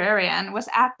this librarian was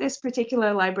at this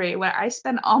particular library where I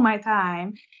spend all my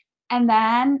time? And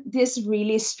then this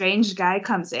really strange guy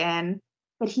comes in,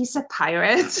 but he's a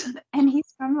pirate and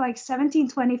he's from like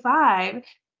 1725.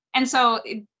 And so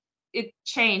it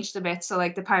changed a bit. So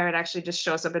like the pirate actually just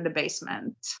shows up in the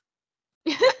basement.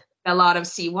 A lot of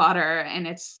seawater and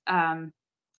it's a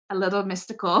little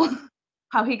mystical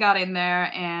how he got in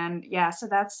there. And yeah, so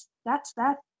that's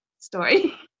that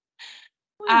story.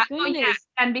 Oh, Yeah,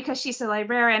 and because she's a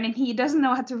librarian and he doesn't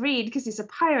know how to read because he's a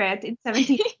pirate in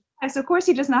 1725, So of course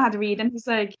he doesn't know how to read, and he's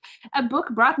like, a book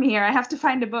brought me here, I have to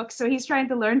find a book. So he's trying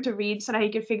to learn to read so that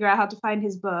he could figure out how to find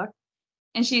his book.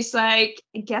 And she's like,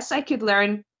 I guess I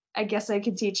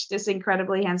could teach this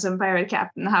incredibly handsome pirate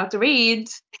captain how to read,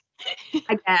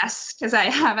 I guess, because I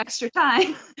have extra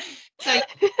time. So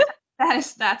that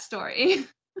is that story.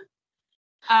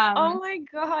 Oh my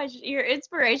gosh, your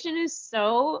inspiration is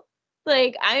so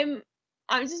like I'm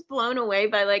just blown away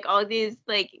by like all these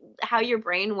like how your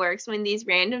brain works when these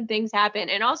random things happen.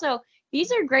 And also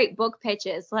these are great book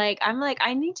pitches. Like I'm like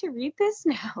I need to read this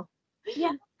now.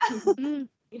 Yeah.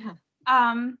 Yeah.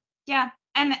 Yeah.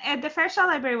 And the Fairchild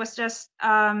Library was just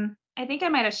I think I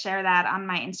might have shared that on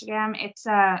my Instagram. It's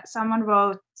someone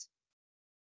wrote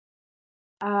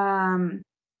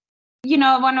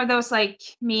one of those like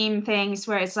meme things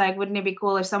where it's like, wouldn't it be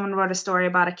cool if someone wrote a story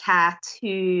about a cat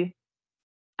who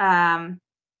had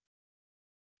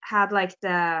like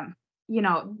the,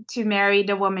 to marry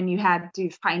the woman you had to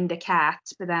find the cat,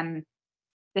 but then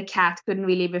the cat couldn't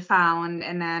really be found.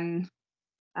 And then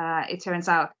it turns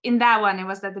out in that one, it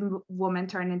was that the woman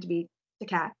turned into be the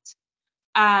cat.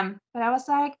 But I was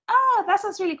like, oh, that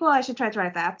sounds really cool. I should try to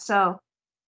write that. So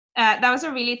that was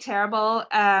a really terrible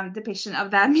depiction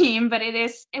of that meme, but it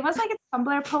was like a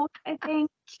Tumblr post, I think.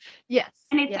 Yes.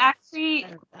 And it's yes. actually,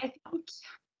 I think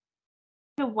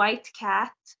The White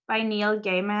Cat by Neil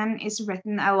Gaiman is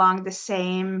written along the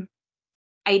same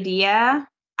idea.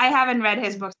 I haven't read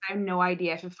his books. I have no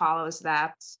idea if it follows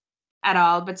that at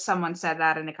all, but someone said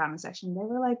that in the comment section. They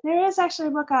were like, there is actually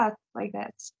a book out like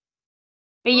this.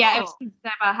 But yeah, it was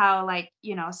about how, like,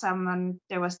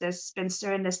 there was this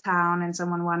spinster in this town and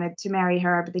someone wanted to marry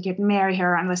her, but they couldn't marry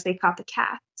her unless they caught the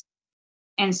cat.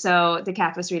 And so the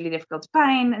cat was really difficult to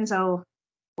find. And so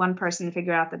one person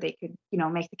figured out that they could,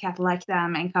 make the cat like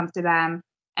them and come to them.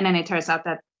 And then it turns out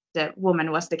that the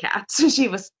woman was the cat. So she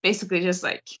was basically just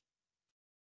like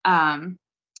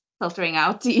filtering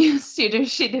out the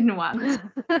suitors she didn't want,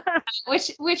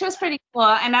 which was pretty cool.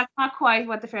 And that's not quite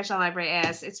what the Fairchild Library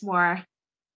is. It's more,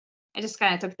 I just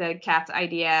kind of took the cat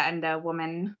idea and the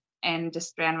woman and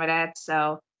just ran with it.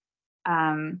 So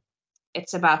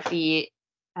it's about the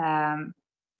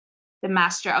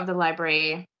master of the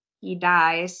library. He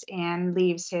dies and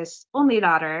leaves his only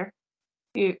daughter,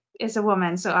 who is a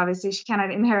woman, so obviously she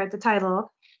cannot inherit the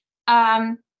title.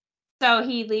 So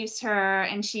he leaves her,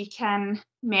 and she can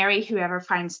marry whoever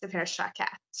finds the Fairchild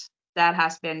cat that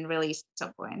has been released at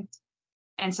some point.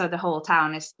 And so the whole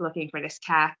town is looking for this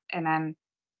cat. And then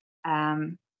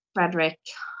Frederick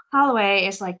Holloway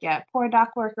is like a poor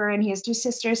dock worker, and he has two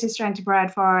sisters he's trying to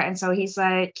provide for. And so he's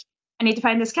like, I need to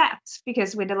find this cat,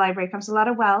 because with the library comes a lot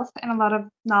of wealth and a lot of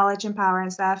knowledge and power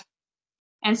and stuff.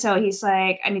 And so he's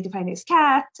like, I need to find this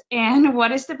cat. And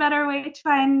what is the better way to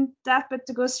find that but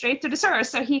to go straight to the source?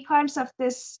 So he climbs up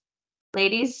this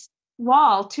lady's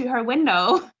wall to her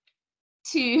window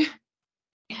to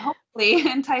hopefully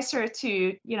entice her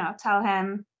to, tell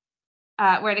him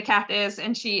where the cat is.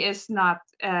 And she is not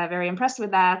very impressed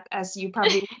with that, as you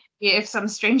probably if some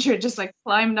stranger just like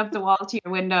climbed up the wall to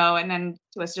your window and then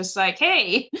was just like,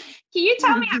 hey, can you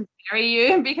tell me how to marry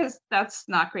you? Because that's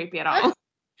not creepy at all.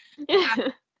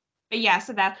 But yeah,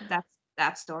 so that's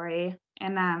that story.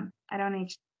 And I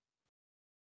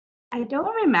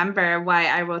don't remember why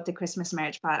I wrote the Christmas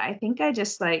marriage plot. I think I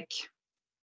just like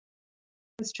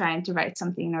was trying to write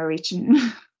something Norwegian.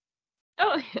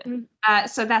 Oh,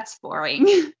 so that's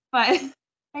boring. But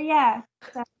yeah,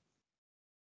 so,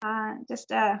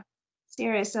 just a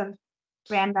series of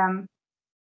random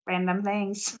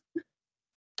things.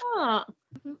 oh.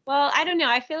 Well, I don't know.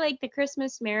 I feel like the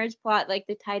Christmas marriage plot, like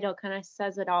the title kind of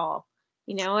says it all.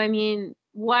 I mean,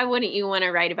 why wouldn't you want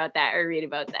to write about that or read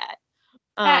about that?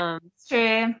 That's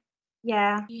true.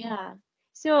 Yeah. Yeah.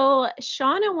 So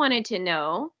Shauna wanted to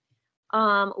know,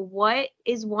 what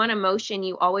is one emotion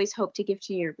you always hope to give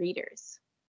to your readers?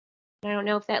 I don't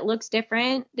know if that looks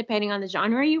different depending on the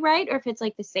genre you write, or if it's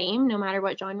like the same no matter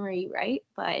what genre you write,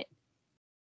 but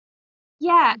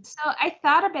yeah, so I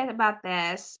thought a bit about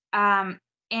this, and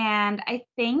I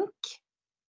think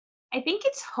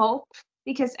it's hope,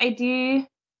 because I do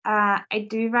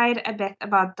write a bit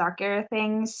about darker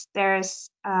things. There's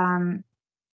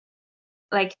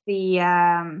like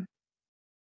the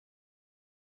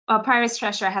Pirate's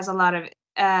Treasure has a lot of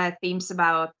themes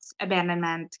about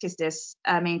abandonment, because this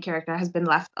main character has been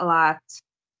left a lot,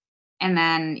 and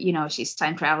then she's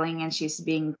time traveling and she's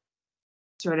being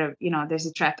sort of, there's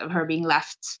a threat of her being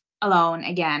left alone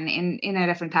again in a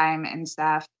different time and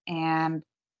stuff. And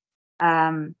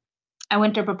A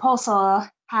Winter Proposal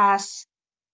has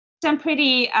some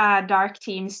pretty dark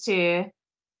themes too.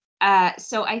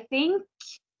 So I think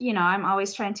I'm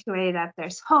always trying to convey that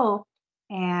there's hope,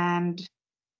 and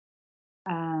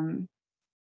I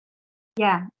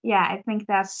think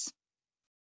that's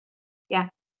it.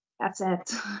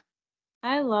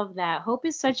 I love that. Hope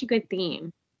is such a good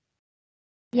theme.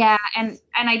 Yeah, and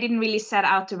I didn't really set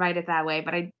out to write it that way,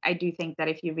 but I do think that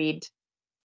if you read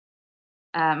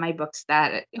my books,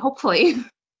 that hopefully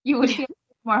you would feel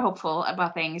more hopeful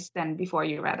about things than before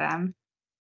you read them.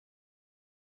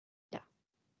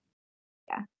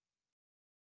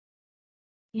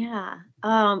 Yeah.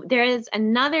 There is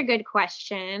another good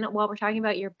question while we're talking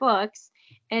about your books.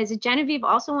 Is Genevieve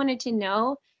also wanted to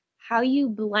know how you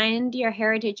blend your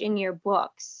heritage in your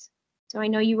books. So I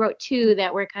know you wrote 2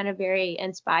 that were kind of very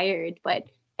inspired,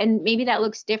 and maybe that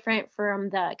looks different from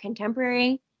the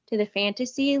contemporary to the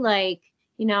fantasy. Like,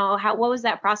 what was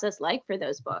that process like for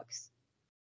those books?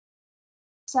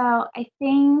 So I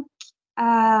think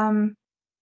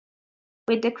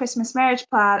with the Christmas Marriage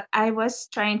Plot, I was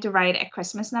trying to write a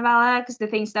Christmas novella because the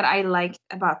things that I liked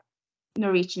about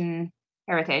Norwegian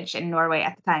heritage in Norway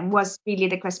at the time was really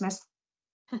the Christmas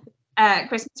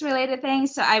related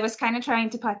things. So I was kind of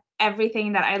trying to put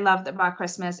everything that I loved about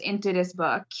Christmas into this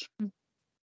book.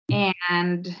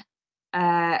 And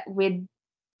with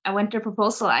A Winter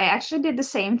Proposal, I actually did the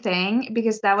same thing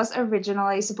because that was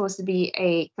originally supposed to be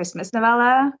a Christmas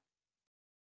novella.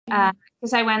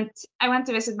 Because I went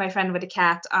to visit my friend with a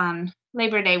cat on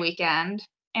Labor Day weekend,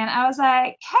 and I was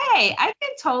like, hey, I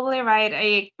can totally write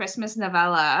a Christmas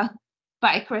novella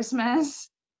by Christmas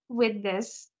with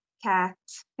this cat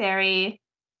fairy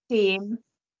theme.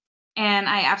 And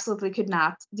I absolutely could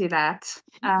not do that.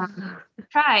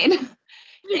 Tried.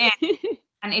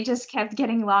 And it just kept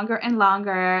getting longer and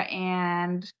longer,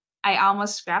 and I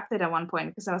almost scrapped it at one point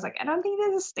because I was like, I don't think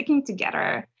this is sticking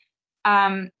together.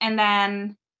 And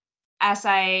then as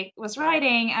I was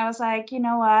writing, I was like, you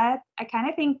know what? I kind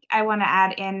of think I want to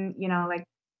add in, like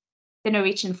the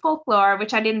Norwegian folklore,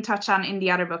 which I didn't touch on in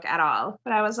the other book at all.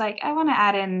 But I was like, I want to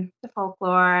add in the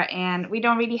folklore, and we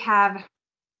don't really have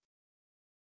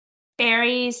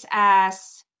fairies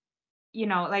as,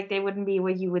 like they wouldn't be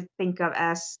what you would think of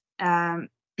as,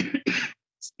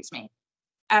 excuse me,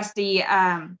 as the,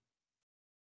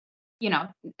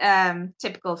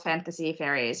 typical fantasy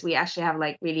fairies. We actually have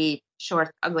like really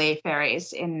short, ugly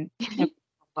fairies in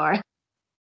folklore.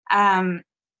 So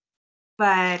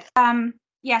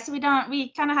we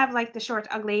kind of have like the short,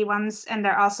 ugly ones, and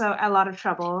they're also a lot of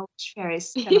trouble, which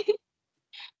fairies. So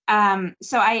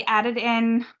I added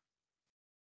in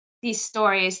these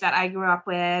stories that I grew up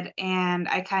with, and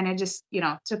I kind of just,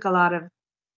 took a lot of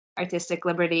artistic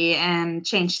liberty and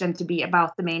changed them to be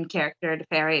about the main character, the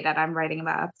fairy that I'm writing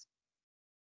about.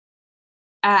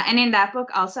 And in that book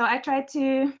also, I tried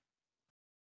to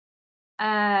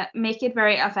make it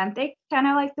very authentic, kind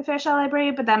of like the Fairchild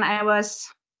Library, but then I was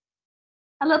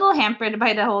a little hampered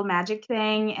by the whole magic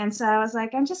thing. And so I was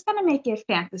like, I'm just going to make it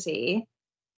fantasy,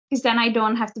 because then I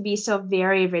don't have to be so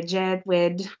very rigid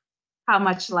with how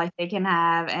much life they can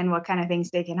have and what kind of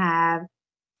things they can have.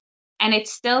 And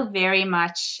it's still very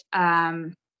much,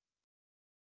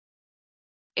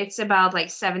 it's about like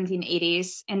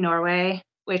 1780s in Norway,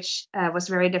 which was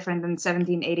very different than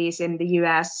 1780s in the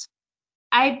US.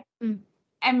 I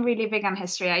am really big on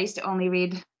history. I used to only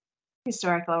read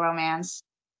historical romance,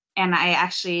 and I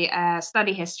actually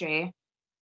study history.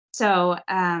 So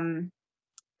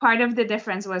part of the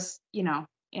difference was,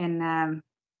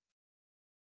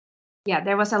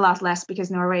 there was a lot less because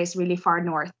Norway is really far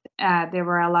north. There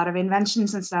were a lot of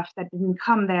inventions and stuff that didn't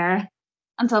come there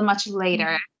until much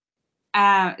later.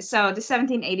 So the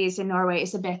 1780s in Norway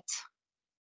is a bit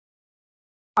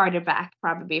farther back,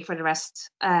 probably for the rest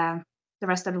of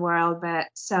the world. But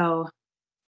so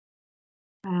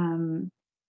I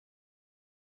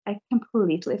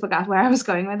completely forgot where I was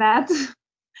going with that.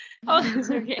 Oh,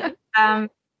 that's okay.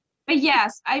 But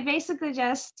yes, I basically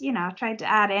just, tried to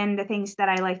add in the things that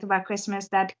I liked about Christmas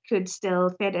that could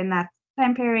still fit in that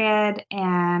time period,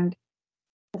 and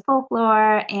the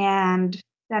folklore, and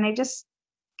then it just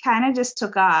kind of just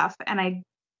took off, and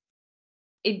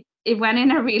it went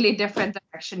in a really different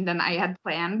direction than I had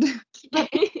planned. But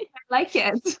I like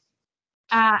it.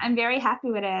 I'm very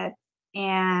happy with it,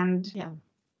 and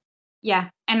yeah.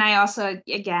 And I also,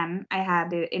 again, I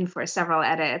had it in for several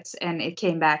edits, and it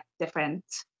came back different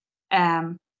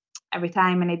every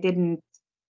time, and it didn't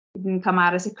come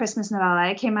out as a Christmas novella.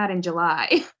 It came out in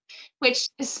July, which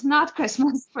is not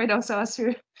Christmas for those of us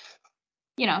who,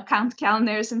 count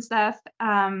calendars and stuff.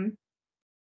 But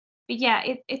yeah,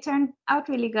 it turned out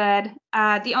really good.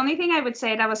 The only thing I would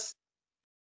say that was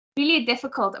really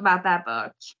difficult about that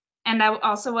book, and that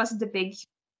also was the big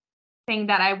thing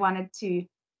that I wanted to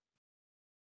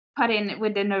put in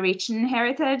with the Norwegian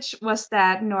heritage was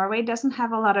that Norway doesn't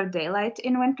have a lot of daylight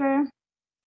in winter.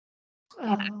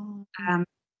 Oh.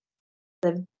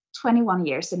 Lived 21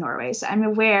 years in Norway, so I'm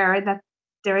aware that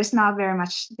there is not very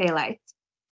much daylight.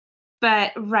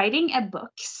 But writing a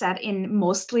book set in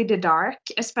mostly the dark,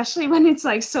 especially when it's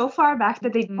like so far back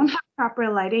that they don't have proper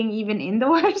lighting even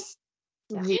indoors,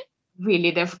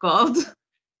 really difficult.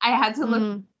 I had to look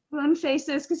at moon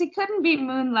faces because it couldn't be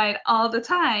moonlight all the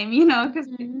time, you know, because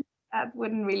that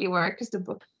wouldn't really work because the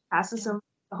book passes over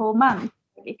the whole month.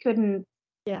 It couldn't.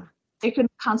 Yeah. It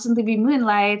couldn't constantly be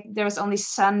moonlight. There was only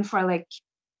sun for like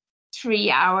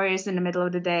 3 hours in the middle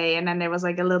of the day, and then there was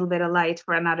like a little bit of light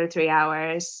for another 3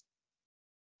 hours.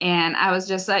 And I was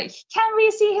just like, can we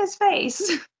see his face?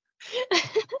 Can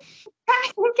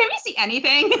we see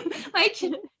anything? Like,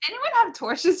 anyone have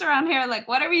torches around here? Like,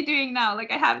 what are we doing now?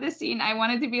 Like, I have this scene. I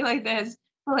want it to be like this.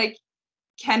 Like,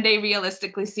 can they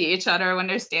realistically see each other when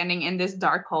they're standing in this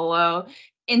dark hollow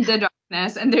in the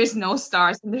darkness and there's no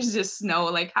stars and there's just snow?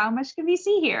 Like, how much can we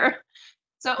see here?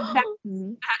 So that's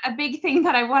a big thing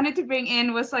that I wanted to bring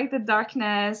in was like the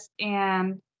darkness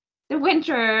and the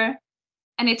winter.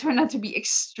 And it turned out to be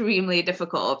extremely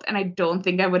difficult. And I don't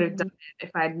think I would have done it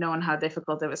if I'd known how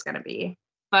difficult it was going to be.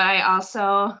 But I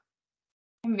also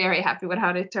am very happy with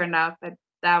how it turned out, but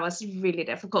that was really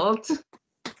difficult.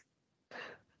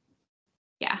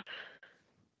 Yeah.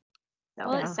 So,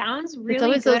 Well, it sounds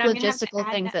really it's always good. those logistical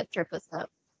things that trip us up.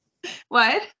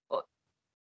 What?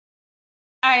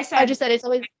 I just said it's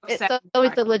always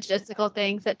the logistical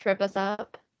things that trip us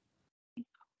up.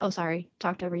 Oh, sorry.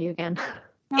 Talked over you again.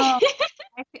 No,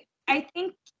 I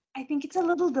think it's a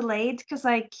little delayed because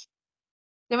like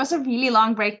there was a really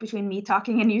long break between me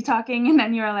talking and you talking, and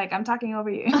then you're like, I'm talking over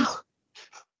you.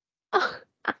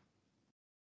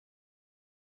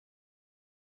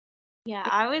 Yeah,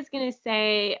 I was gonna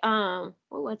say, what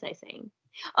was I saying?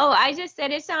 Oh, I just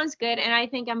said it sounds good, and I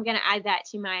think I'm gonna add that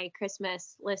to my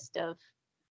Christmas list of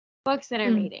books that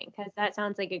I'm reading because that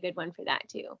sounds like a good one for that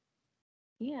too.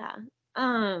 Yeah.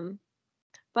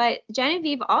 But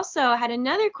Genevieve also had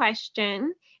another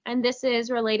question, and this is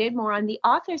related more on the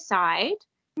author side.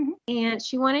 And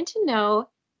she wanted to know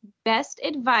best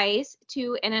advice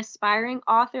to an aspiring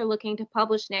author looking to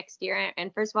publish next year.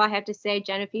 And first of all, I have to say,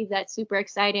 Genevieve, that's super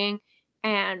exciting,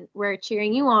 and we're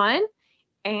cheering you on.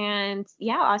 And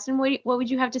yeah, Austin, what would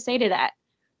you have to say to that?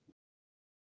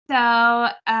 So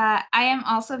I am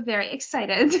also very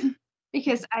excited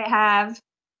because I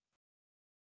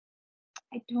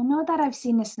don't know that I've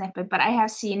seen a snippet, but I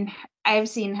have seen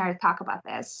her talk about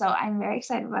this. So I'm very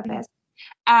excited about this.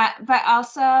 But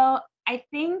also, I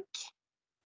think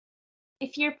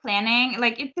if you're planning,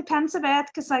 like it depends a bit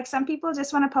because like some people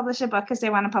just want to publish a book because they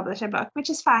want to publish a book, which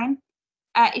is fine.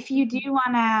 If you do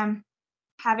want to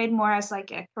have it more as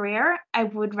like a career, I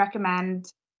would recommend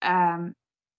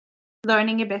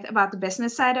learning a bit about the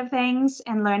business side of things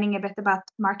and learning a bit about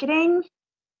marketing.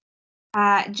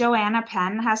 Joanna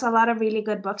Penn has a lot of really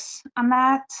good books on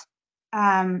that.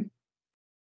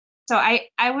 So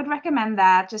I would recommend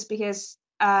that just because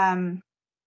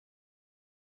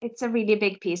it's a really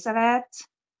big piece of it,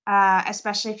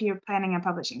 especially if you're planning on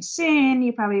publishing soon.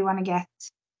 You probably want to get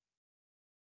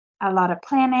a lot of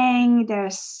planning.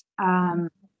 There's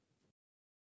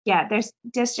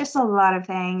just a lot of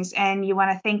things, and you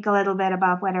want to think a little bit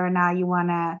about whether or not you want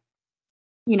to,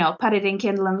 put it in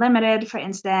Kindle Unlimited, for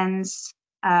instance,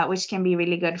 which can be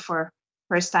really good for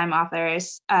first-time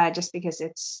authors, just because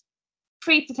it's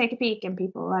free to take a peek, and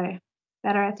people are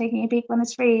better at taking a peek when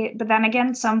it's free. But then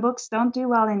again, some books don't do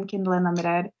well in Kindle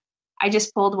Unlimited. I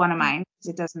just pulled one of mine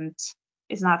because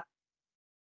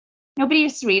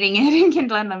nobody's reading it in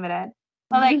Kindle Unlimited.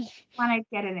 But like, want to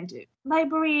get it into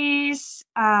libraries,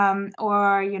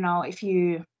 or if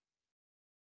you,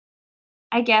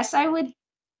 I guess I would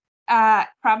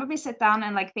probably sit down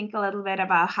and like think a little bit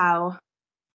about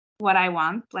what I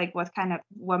want, like what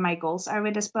my goals are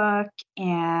with this book,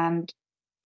 and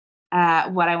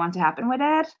what I want to happen with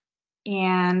it,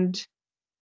 and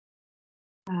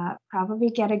probably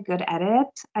get a good edit.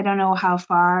 I don't know how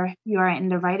far you are in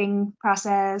the writing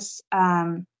process.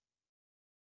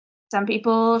 Some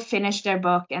people finish their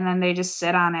book and then they just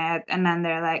sit on it and then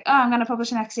they're like, oh, I'm going to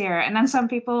publish next year. And then some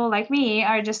people like me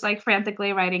are just like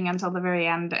frantically writing until the very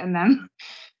end and then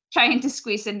trying to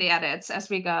squeeze in the edits as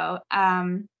we go.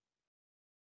 But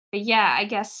yeah, I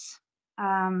guess,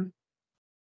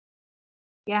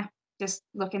 just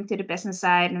look into the business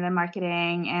side and the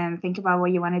marketing and think about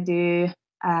what you want to do.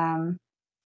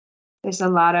 There's a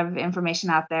lot of information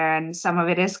out there, and some of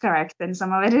it is correct and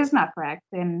some of it is not correct.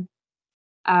 And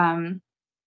I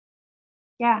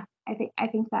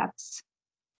think that's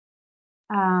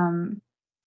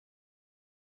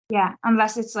Yeah,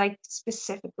 unless it's like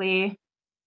specifically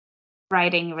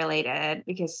writing related,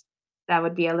 because that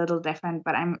would be a little different.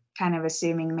 But I'm kind of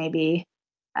assuming maybe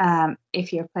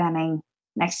if you're planning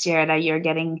next year that you're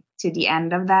getting to the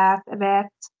end of that a bit.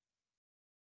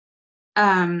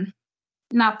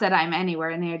 Not that I'm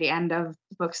anywhere near the end of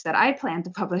books that I plan to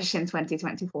publish in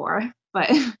 2024, but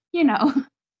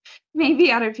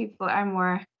maybe other people are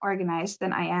more organized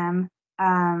than I am.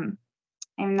 I'm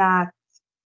not.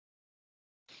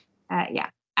 Yeah,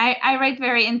 I write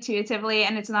very intuitively,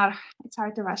 and it's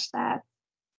hard to rush that.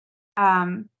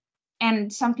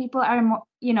 And some people are more,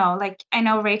 like I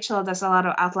know Rachel does a lot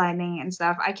of outlining and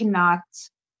stuff. I cannot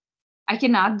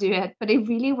do it, but it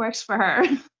really works for her.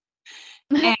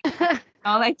 And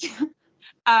like,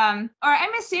 or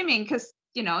I'm assuming because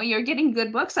you're getting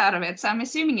good books out of it, so I'm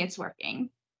assuming it's working.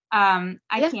 I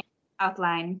can't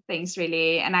outline things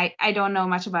really, and I don't know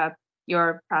much about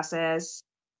your process,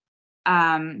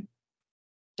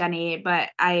 Jenny, but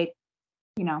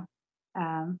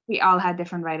we all had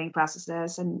different writing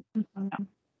processes, and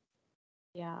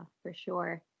yeah, for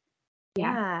sure.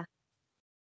 Yeah.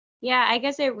 I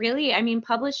guess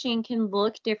publishing can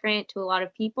look different to a lot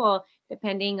of people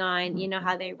depending on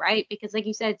how they write, because like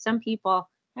you said, some people,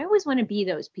 I always want to be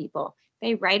those people.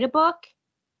 They write a book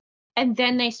and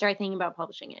then they start thinking about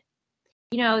publishing it.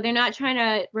 They're not trying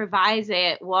to revise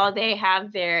it while they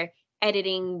have their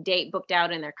editing date booked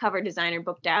out and their cover designer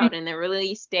booked out and their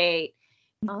release date.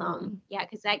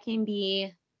 Because that can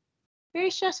be very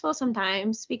stressful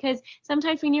sometimes, because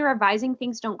sometimes when you're revising,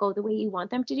 things don't go the way you want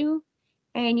them to do,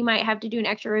 and you might have to do an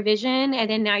extra revision, and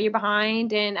then now you're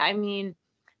behind. And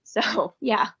so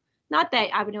not that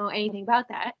I would know anything about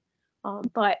that,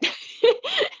 but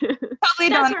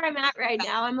that's where I'm at right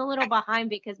now. I'm a little behind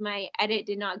because my edit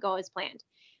did not go as planned,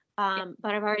 but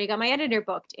I've already got my editor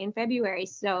booked in February,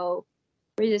 so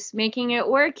we're just making it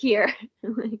work here.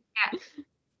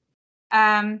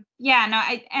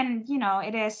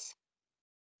 it is.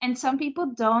 And some people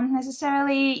don't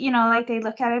necessarily, like they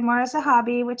look at it more as a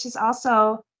hobby, which is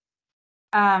also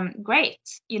great.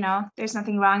 There's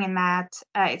nothing wrong in that.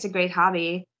 It's a great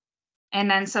hobby. And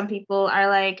then some people are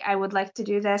like, I would like to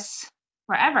do this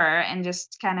forever and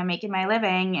just kind of make it my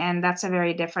living. And that's a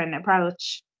very different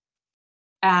approach.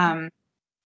 And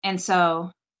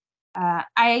so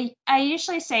I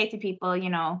usually say to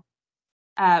people,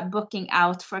 booking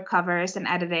out for covers and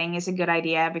editing is a good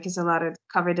idea, because a lot of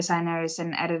cover designers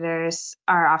and editors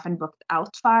are often booked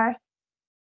out far.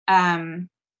 And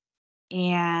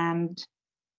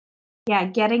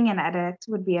getting an edit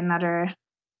would be another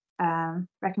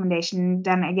recommendation.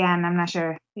 Then again, I'm not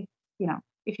sure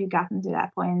if you've gotten to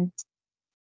that point.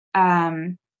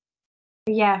 But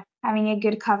yeah, having a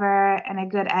good cover and a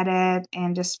good edit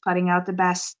and just putting out the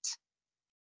best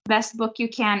book you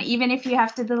can, even if you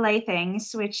have to delay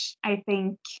things, which I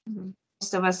think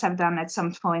most of us have done at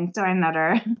some point or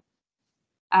another.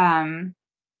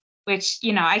 Which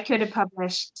I could have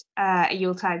published a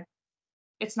Yuletide.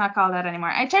 It's not called that anymore.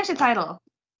 I changed the title.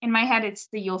 In my head, it's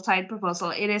the Yuletide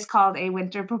proposal. It is called a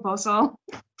winter proposal.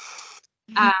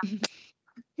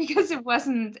 Because it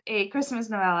wasn't a Christmas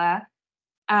novella.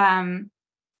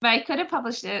 But I could have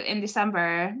published it in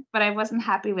December, but I wasn't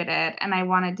happy with it, and I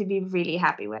wanted to be really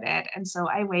happy with it. And so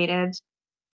I waited,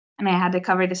 and I had the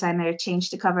cover designer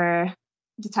change the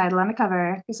title on the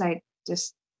cover, because I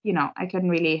just, I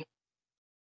couldn't really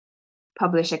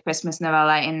publish a Christmas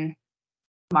novella in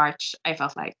March. I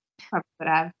felt like probably would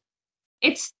have.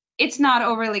 It's not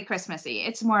overly Christmassy.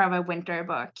 It's more of a winter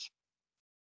book.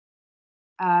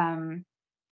 But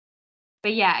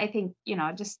yeah, I think,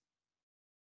 just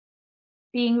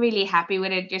being really happy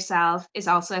with it yourself is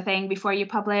also a thing before you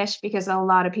publish, because a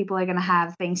lot of people are going to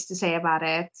have things to say about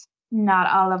it. Not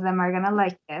all of them are going to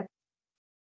like it.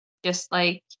 Just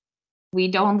like we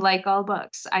don't like all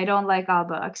books. I don't like all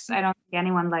books. I don't think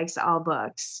anyone likes all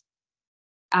books.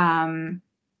 But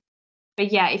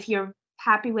yeah, if you're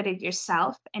happy with it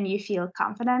yourself and you feel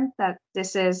confident that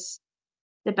this is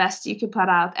the best you could put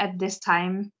out at this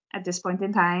time, at this point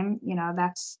in time,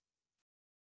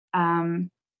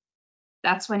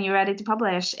 that's when you're ready to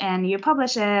publish, and you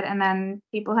publish it, and then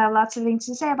people have lots of things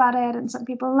to say about it, and some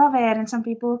people love it, and some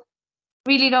people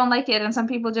really don't like it, and some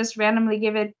people just randomly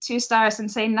give it 2 stars and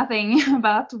say nothing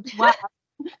about what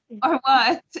or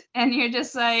what, and you're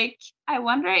just like, I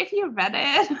wonder if you read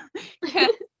it.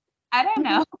 I don't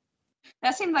know.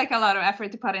 That seemed like a lot of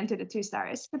effort to put into the 2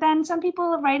 stars. But then some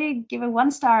people give it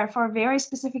 1 star for very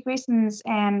specific reasons,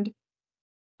 and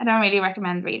I don't really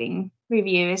recommend reading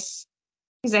reviews,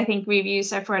 because I think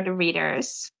reviews are for the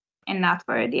readers and not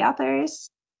for the authors.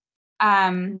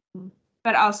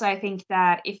 but also I think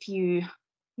that if you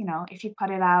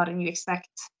put it out and you expect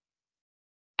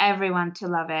everyone to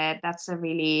love it, that's a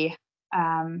really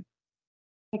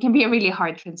it can be a really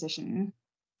hard transition.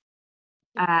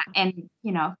 And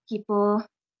people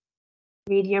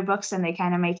read your books and they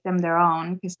kind of make them their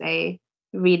own because they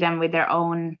read them with their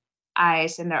own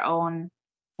eyes and their own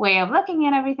way of looking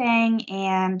at everything.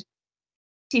 And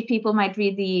two people might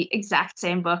read the exact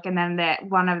same book, and then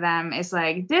one of them is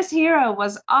like, this hero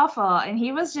was awful and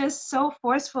he was just so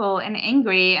forceful and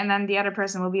angry, and then the other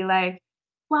person will be like,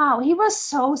 wow, he was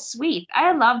so sweet,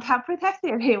 I loved how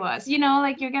protective he was.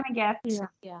 Like, you're gonna get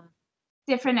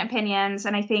different opinions.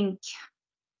 And I think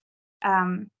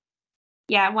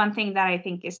one thing that I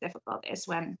think is difficult is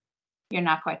when you're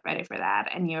not quite ready for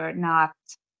that, and you're not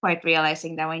quite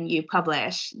realizing that when you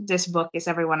publish, this book is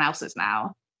everyone else's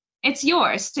now. It's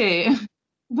yours too,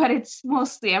 but it's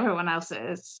mostly everyone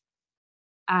else's.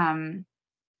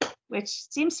 Which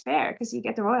seems fair because you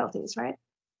get the royalties, right?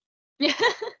 Yeah.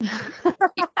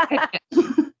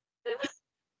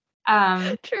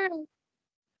 True.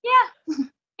 Yeah,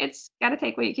 it's got to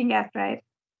take what you can get, right?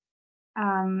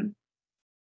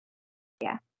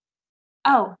 Yeah.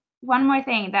 Oh, one more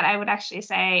thing that I would actually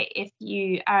say, if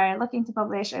you are looking to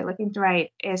publish or looking to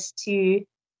write, is to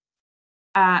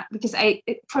because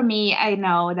for me, I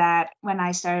know that when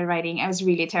I started writing, I was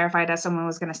really terrified that someone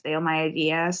was going to steal my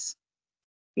ideas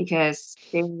because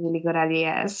they were really good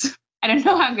ideas. I don't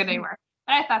know how good they were,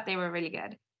 but I thought they were really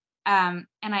good. And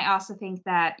I also think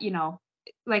that,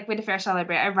 like with the Fair Shell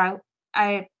Library,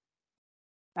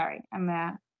 sorry,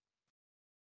 I'm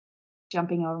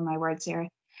jumping over my words here.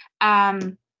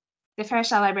 The Fair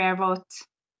Shell Library, I wrote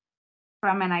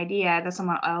from an idea that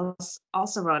someone else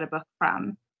also wrote a book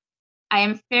from. I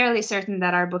am fairly certain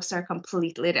that our books are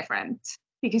completely different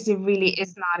because it really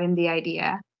is not in the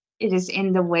idea. It is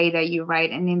in the way that you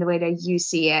write and in the way that you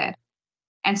see it.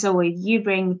 And so what you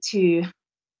bring to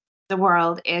the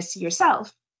world is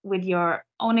yourself, with your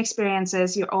own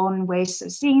experiences, your own ways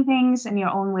of seeing things, and your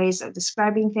own ways of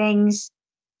describing things,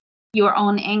 your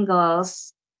own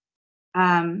angles.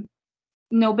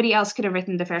 Nobody else could have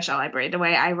written the Fair Shell Library the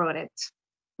way I wrote it.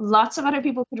 Lots of other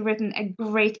people could have written a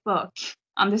great book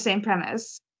on the same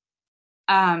premise.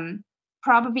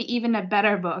 Probably even a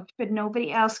better book, but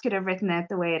nobody else could have written it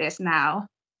the way it is now.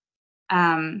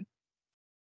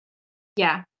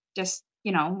 Just,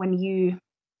 when you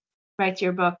write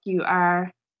your book, you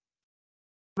are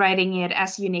writing it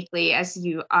as uniquely as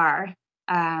you are.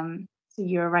 So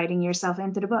you're writing yourself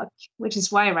into the book, which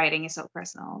is why writing is so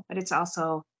personal. But it's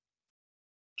also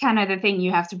kind of the thing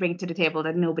you have to bring to the table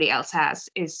that nobody else has,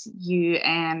 is you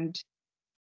and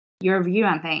your view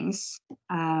on things,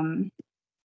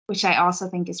 which I also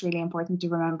think is really important to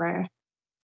remember.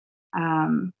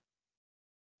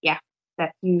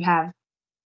 That you have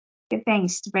good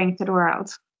things to bring to the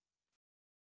world.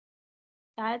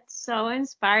 That's so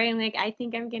inspiring. Like, I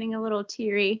think I'm getting a little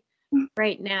teary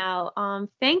right now.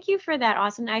 Thank you for that,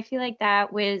 Austin. I feel like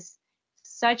that was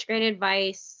such great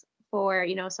advice for,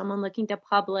 someone looking to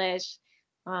publish.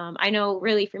 I know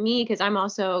really for me, because I'm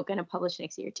also going to publish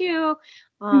next year too.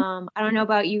 I don't know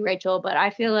about you, Rachel, but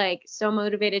I feel like so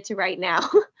motivated to write now.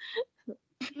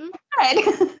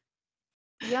 Good.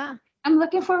 Yeah. I'm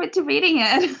looking forward to reading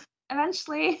it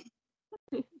eventually.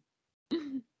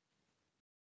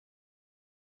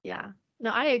 Yeah. No,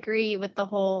 I agree with the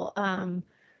whole,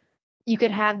 you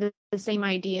could have the same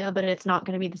idea, but it's not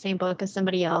going to be the same book as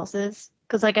somebody else's.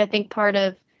 Because, I think part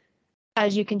of,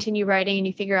 as you continue writing and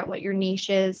you figure out what your niche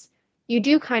is, you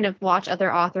do kind of watch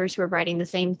other authors who are writing the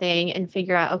same thing and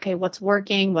figure out, okay, what's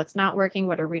working, what's not working,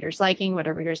 what are readers liking, what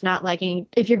are readers not liking,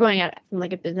 if you're going at it from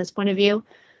a business point of view.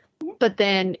 But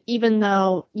then even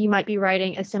though you might be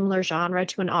writing a similar genre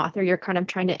to an author you're kind of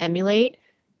trying to emulate,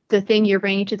 the thing you're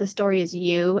bringing to the story is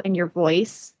you and your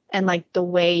voice and the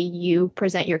way you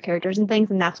present your characters and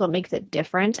things. And that's what makes it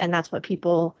different. And that's what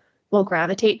people will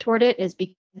gravitate toward it, is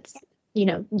because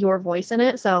your voice in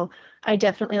it. So I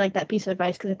definitely like that piece of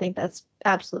advice because I think that's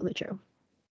absolutely true.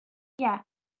 Yeah.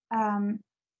 No,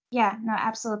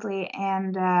 absolutely.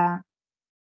 And oh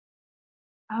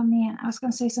man, I was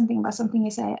going to say something about something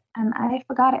you said and I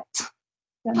forgot it.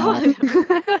 Don't know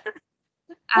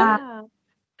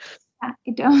I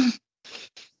don't.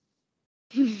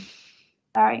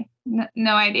 Sorry.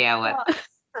 No idea what.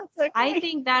 Okay. I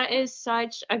think that is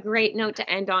such a great note to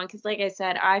end on, because like I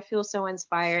said, I feel so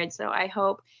inspired. So I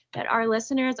hope that our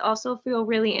listeners also feel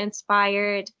really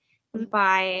inspired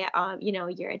by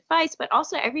your advice, but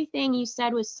also everything you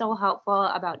said was so helpful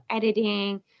about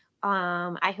editing.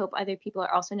 I hope other people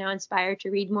are also now inspired to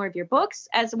read more of your books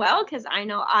as well, because I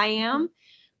know I am.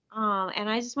 And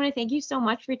I just want to thank you so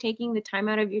much for taking the time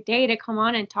out of your day to come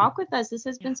on and talk with us. This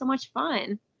has been so much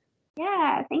fun.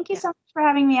 Yeah, thank you so much for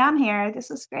having me on here. This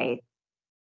was great.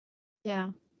 Yeah.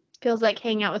 Feels like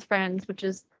hanging out with friends, which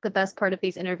is the best part of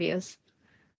these interviews.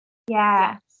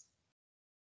 Yeah.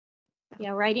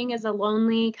 Yeah, writing is a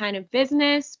lonely kind of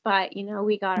business, but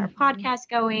we got our podcast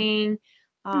going.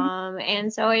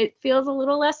 And so it feels a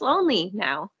little less lonely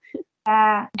now.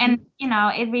 Yeah. And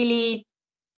it really,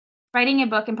 writing a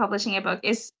book and publishing a book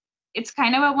it's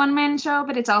kind of a one-man show,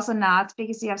 but it's also not,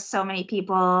 because you have so many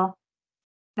people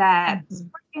that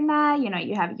work in that.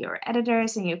 You have your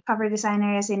editors and your cover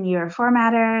designers and your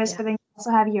formatters, but then you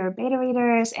also have your beta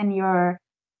readers and your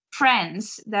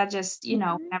friends that just,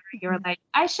 whenever you're like,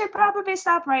 I should probably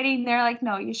stop writing, they're like,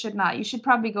 no, you should not. You should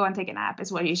probably go and take a nap is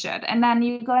what you should. And then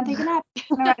you go and take a nap.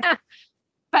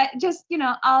 But just,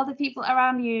 all the people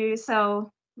around you.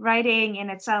 So writing in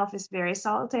itself is very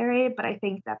solitary, but I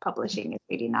think that publishing is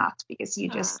really not, because you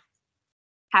just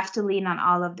have to lean on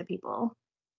all of the people.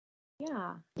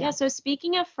 Yeah. So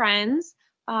speaking of friends,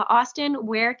 Austin,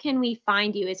 where can we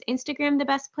find you? Is Instagram the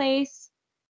best place?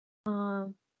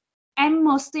 I'm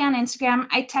mostly on Instagram.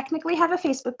 I technically have a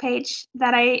Facebook page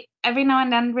that I every now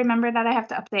and then remember that I have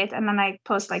to update, and then I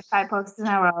post like 5 posts in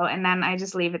a row, and then I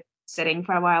just leave it sitting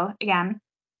for a while again.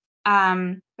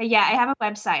 But yeah, I have a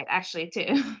website actually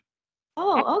too.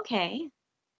 Oh, okay.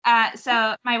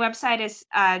 So my website is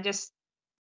just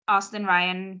Austin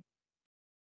Ryan.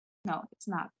 No, it's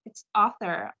not. It's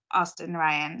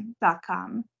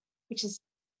authoraustinryan.com, which is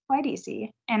quite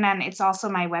easy. And then it's also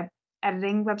my web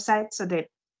editing website, so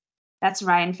that's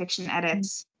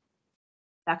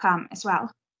ryanfictionedits.com as well.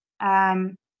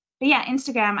 But yeah,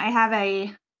 Instagram. I have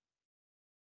a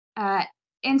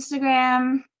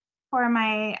Instagram for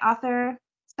my author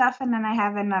stuff, and then I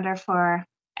have another for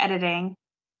editing.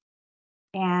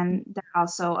 And they're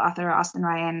also author Austin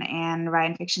Ryan and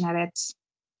Ryan Fiction Edits.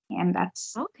 And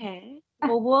that's okay.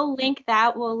 Well, we'll link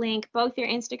that. We'll link both your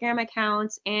Instagram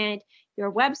accounts and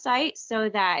your website, so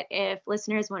that if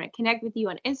listeners want to connect with you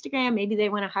on Instagram, maybe they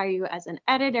want to hire you as an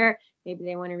editor, maybe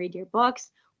they want to read your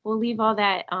books, we'll leave all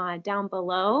that down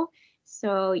below,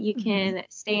 so you can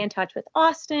stay in touch with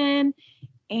Austin.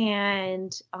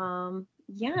 And and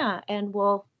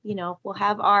we'll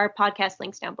have our podcast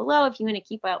links down below if you want to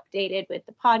keep updated with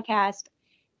the podcast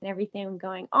and everything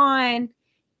going on.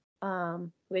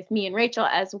 With me and Rachel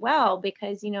as well,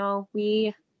 because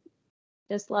we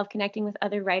just love connecting with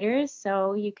other writers.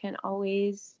 So you can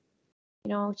always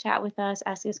chat with us,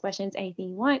 ask us questions,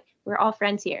 anything you want. We're all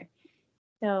friends here.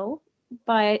 So,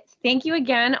 but thank you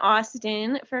again,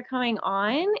 Austin, for coming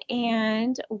on,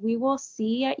 and we will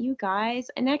see you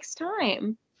guys next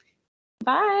time.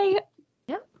 Bye.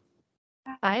 Yep.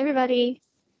 Bye, everybody.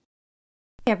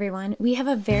 Hey everyone, we have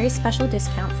a very special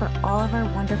discount for all of our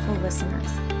wonderful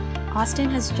listeners. Austin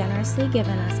has generously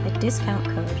given us a discount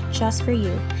code just for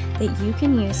you that you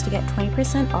can use to get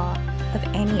 20% off of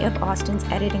any of Austin's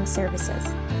editing services.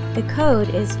 The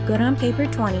code is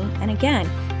GoodOnPaper20, and again,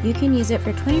 you can use it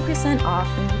for 20% off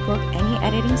when you book any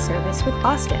editing service with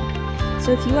Austin.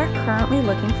 So if you are currently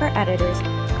looking for editors,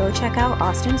 go check out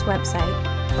Austin's website,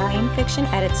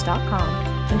 ryanfictionedits.com,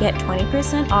 and get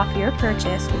 20% off your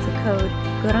purchase with the code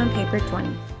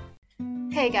GoodOnPaper20.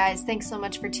 Hey guys, thanks so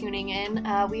much for tuning in.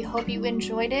 We hope you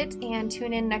enjoyed it, and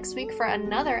tune in next week for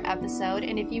another episode.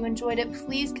 And if you enjoyed it,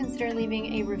 please consider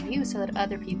leaving a review so that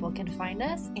other people can find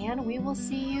us, and we will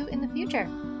see you in the future.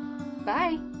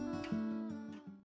 Bye!